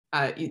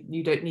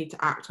 You don't need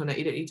to act on it.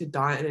 You don't need to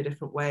diet in a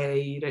different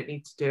way. You don't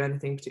need to do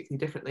anything particularly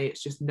differently.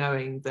 It's just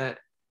knowing that,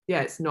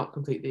 yeah, it's not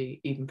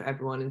completely even for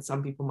everyone. And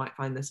some people might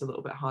find this a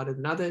little bit harder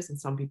than others. And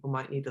some people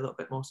might need a little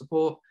bit more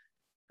support.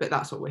 But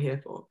that's what we're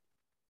here for.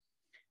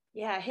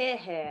 Yeah,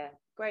 here.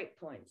 Great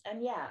points.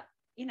 And yeah,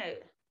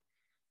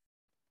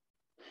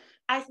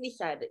 as we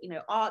said,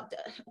 our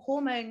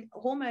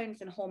hormones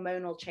and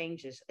hormonal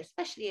changes,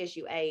 especially as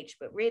you age,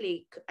 but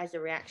really as a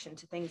reaction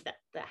to things that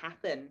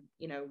happen,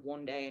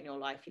 one day in your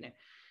life,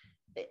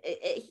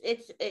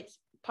 it's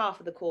part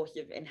of the course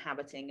of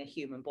inhabiting a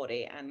human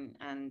body,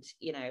 and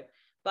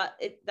but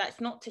that's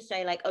not to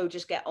say like, oh,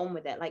 just get on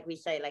with it. Like we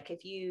say, like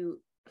if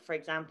you, for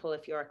example,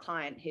 if you're a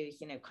client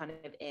who's kind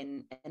of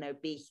in an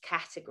obese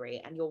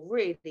category and you're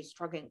really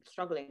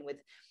struggling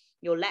with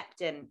your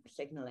leptin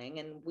signaling,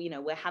 and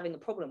we're having a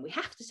problem, we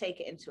have to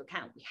take it into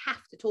account. We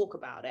have to talk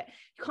about it.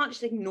 You can't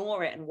just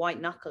ignore it and white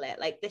knuckle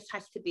it. Like this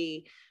has to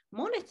be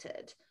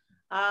monitored.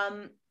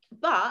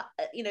 But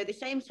the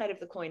same side of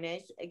the coin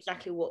is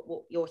exactly what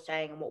you're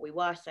saying and what we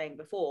were saying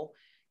before.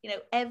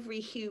 Every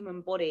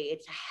human body,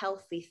 it's a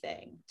healthy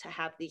thing to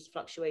have these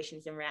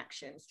fluctuations and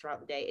reactions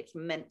throughout the day. It's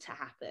meant to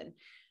happen.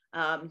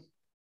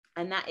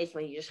 And that is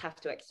when you just have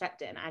to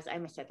accept it. And as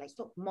Emma said, like,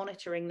 stop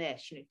monitoring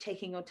this,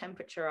 taking your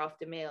temperature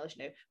after meals,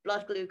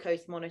 blood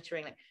glucose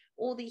monitoring, like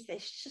all these,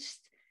 it's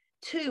just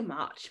too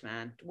much,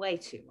 man, way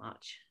too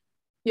much.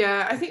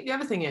 Yeah, I think the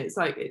other thing is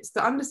like, it's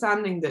the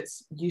understanding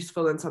that's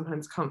useful and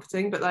sometimes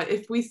comforting. But like,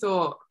 if we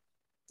thought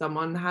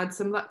someone had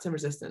some leptin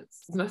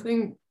resistance, there's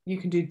nothing you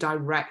can do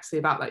directly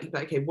about that. You'd be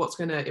like, okay, what's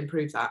going to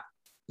improve that?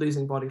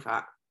 Losing body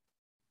fat,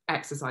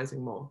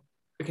 exercising more.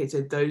 Okay,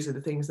 so those are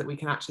the things that we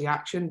can actually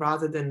action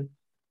rather than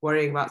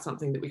worrying about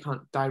something that we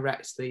can't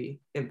directly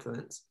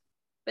influence.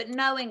 But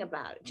knowing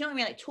about it, do you know what I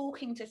mean? Like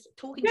talking to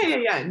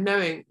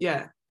knowing,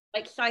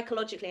 like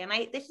psychologically. And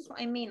this is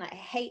what I mean. Like I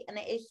hate, and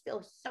it is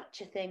still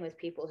such a thing with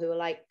people who are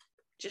like,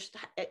 just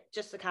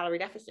a calorie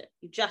deficit.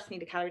 You just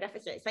need a calorie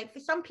deficit. It's like for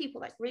some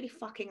people that's really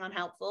fucking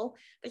unhelpful.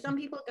 For some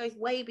people it goes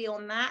way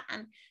beyond that.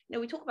 And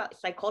we talk about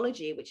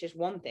psychology, which is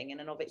one thing in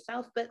and of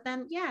itself, but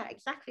then yeah,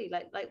 exactly,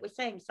 like we're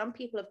saying, some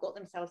people have got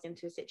themselves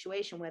into a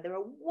situation where there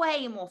are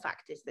way more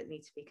factors that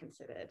need to be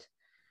considered.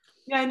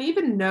 Yeah, and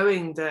even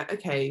knowing that,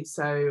 okay,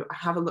 so I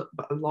have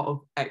a lot of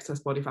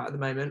excess body fat at the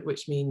moment,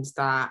 which means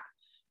that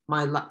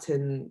my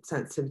leptin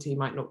sensitivity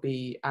might not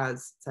be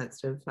as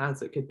sensitive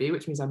as it could be,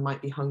 which means I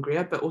might be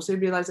hungrier, but also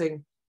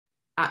realizing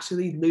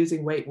actually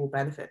losing weight will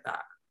benefit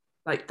that.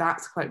 Like,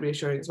 that's quite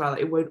reassuring as well.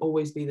 Like, it won't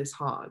always be this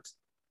hard.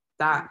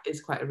 That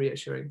is quite a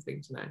reassuring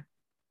thing to know.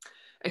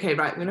 Okay,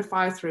 right, I'm going to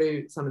fire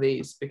through some of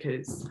these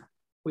because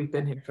we've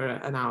been here for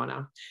an hour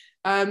now.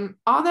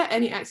 Are there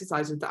any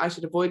exercises that I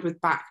should avoid with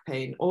back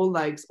pain, all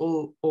legs,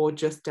 or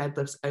just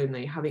deadlifts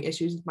only? Having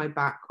issues with my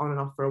back on and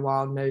off for a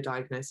while, no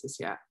diagnosis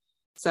yet.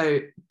 So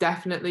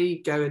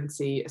definitely go and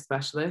see a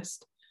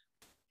specialist.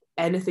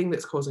 Anything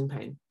that's causing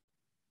pain,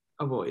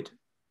 avoid.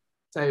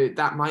 So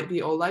that might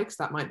be all legs,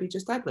 that might be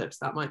just deadlifts,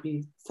 that might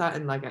be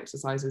certain leg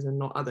exercises and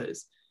not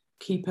others.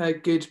 Keep a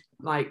good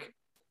like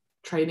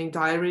training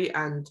diary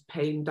and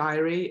pain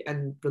diary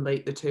and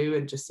relate the two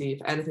and just see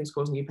if anything's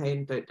causing you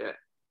pain, don't do it.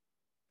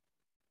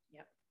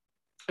 Yep.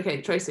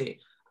 Okay, Tracy,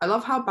 I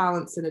love how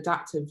balanced and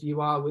adaptive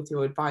you are with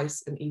your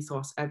advice and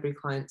ethos, every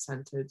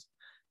client-centered.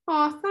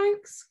 Oh,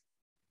 thanks.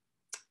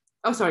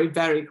 Oh, sorry,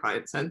 very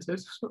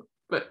client-centered,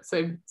 but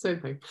same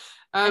thing.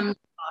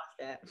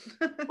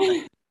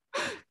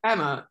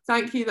 Emma,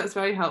 thank you, that's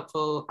very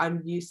helpful.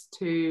 I'm used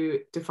to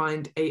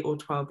defined 8 or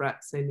 12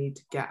 reps. I need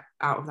to get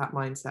out of that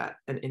mindset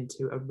and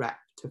into a rep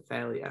to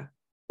failure.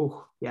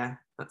 Oh yeah,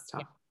 that's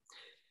tough.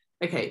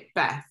 Okay,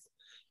 Beth,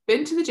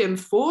 been to the gym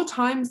 4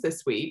 times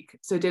this week,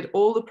 so did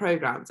all the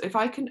programs. If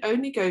I can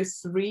only go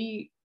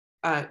 3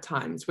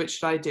 times, which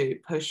should I do?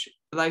 Push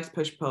legs,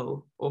 push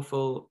pull, or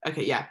full?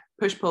 Okay, yeah,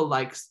 push pull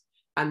legs,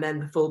 and then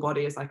the full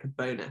body is like a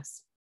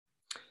bonus.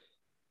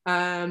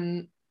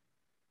 Tajal,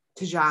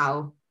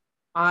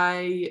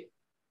 I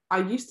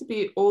used to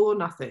be all or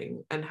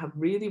nothing and have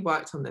really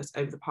worked on this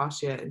over the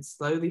past year and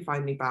slowly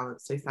finding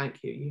balance. So thank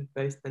you. You've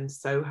both been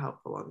so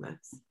helpful on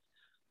this.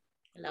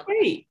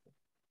 Great.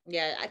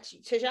 Yeah,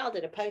 actually, Tajal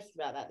did a post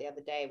about that the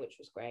other day, which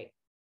was great.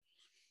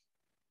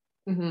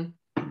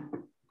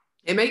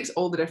 It makes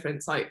all the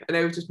difference. Like, and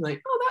I was just like,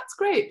 oh, that's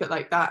great, but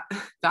like that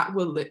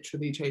will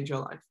literally change your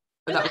life.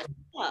 But that's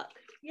work.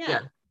 Yeah,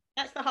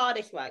 that's the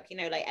hardest work. You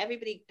know, like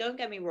everybody. Don't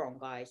get me wrong,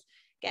 guys.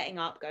 Getting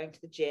up, going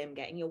to the gym,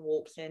 getting your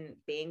walks in,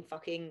 being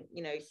fucking,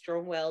 you know,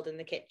 strong-willed in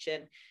the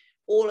kitchen,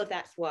 all of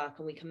that's work,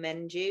 and we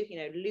commend you. You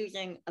know,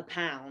 losing a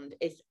pound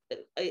is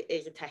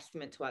a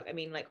testament to work. I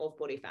mean, like off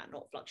body fat,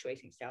 not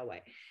fluctuating cell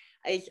weight,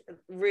 is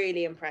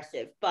really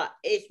impressive. But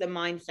it's the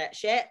mindset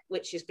shit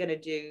which is going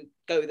to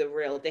go the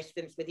real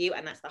distance with you,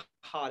 and that's the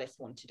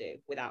hardest one to do,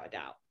 without a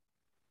doubt.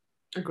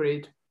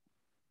 Agreed.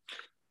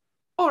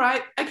 All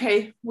right,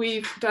 okay,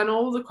 we've done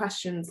all the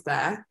questions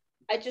there.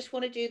 I just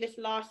want to do this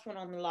last one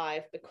on the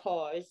live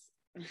because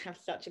I have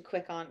such a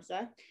quick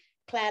answer.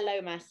 Claire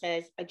Lomas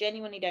says, I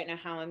genuinely don't know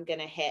how I'm going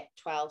to hit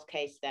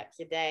 12k steps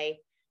a day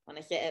when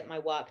I sit at my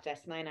work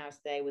desk 9 hours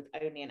a day with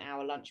only an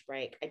hour lunch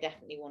break. I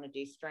definitely want to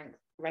do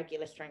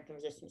regular strength and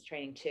resistance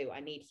training too. I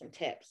need some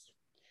tips.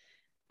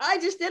 I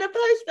just did a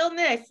post on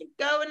this.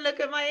 Go and look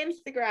at my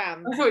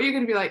Instagram. I thought you were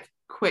going to be like,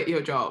 quit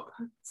your job,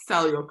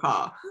 sell your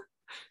car.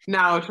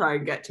 Now try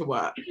and get to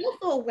work. You're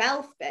for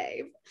wealth,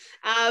 babe.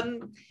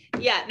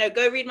 Yeah, no,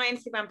 go read my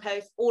Instagram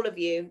post, all of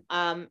you.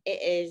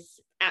 It is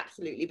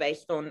absolutely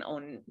based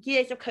on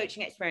years of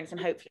coaching experience, and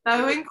hopefully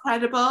so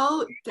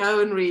incredible. Go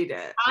and read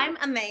it. I'm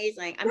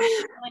amazing. I'm sure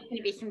there's going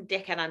to be some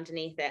dickhead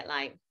underneath it,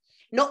 like,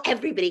 not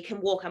everybody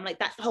can walk. I'm like,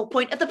 that's the whole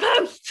point of the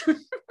post.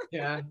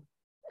 yeah.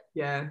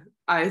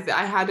 I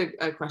had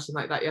a question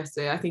like that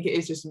yesterday. I think it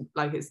is just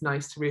like, it's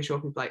nice to reassure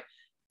people, like,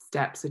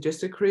 steps are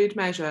just a crude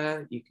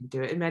measure. You can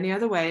do it in many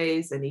other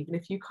ways, and even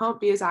if you can't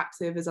be as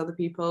active as other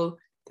people,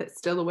 that's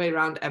still a way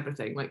around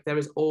everything. Like, there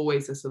is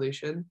always a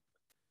solution.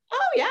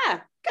 Oh yeah,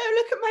 go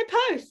look at my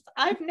post.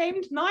 I've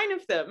named 9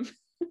 of them.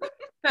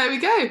 There we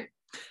go.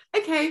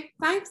 Okay,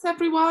 thanks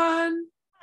everyone.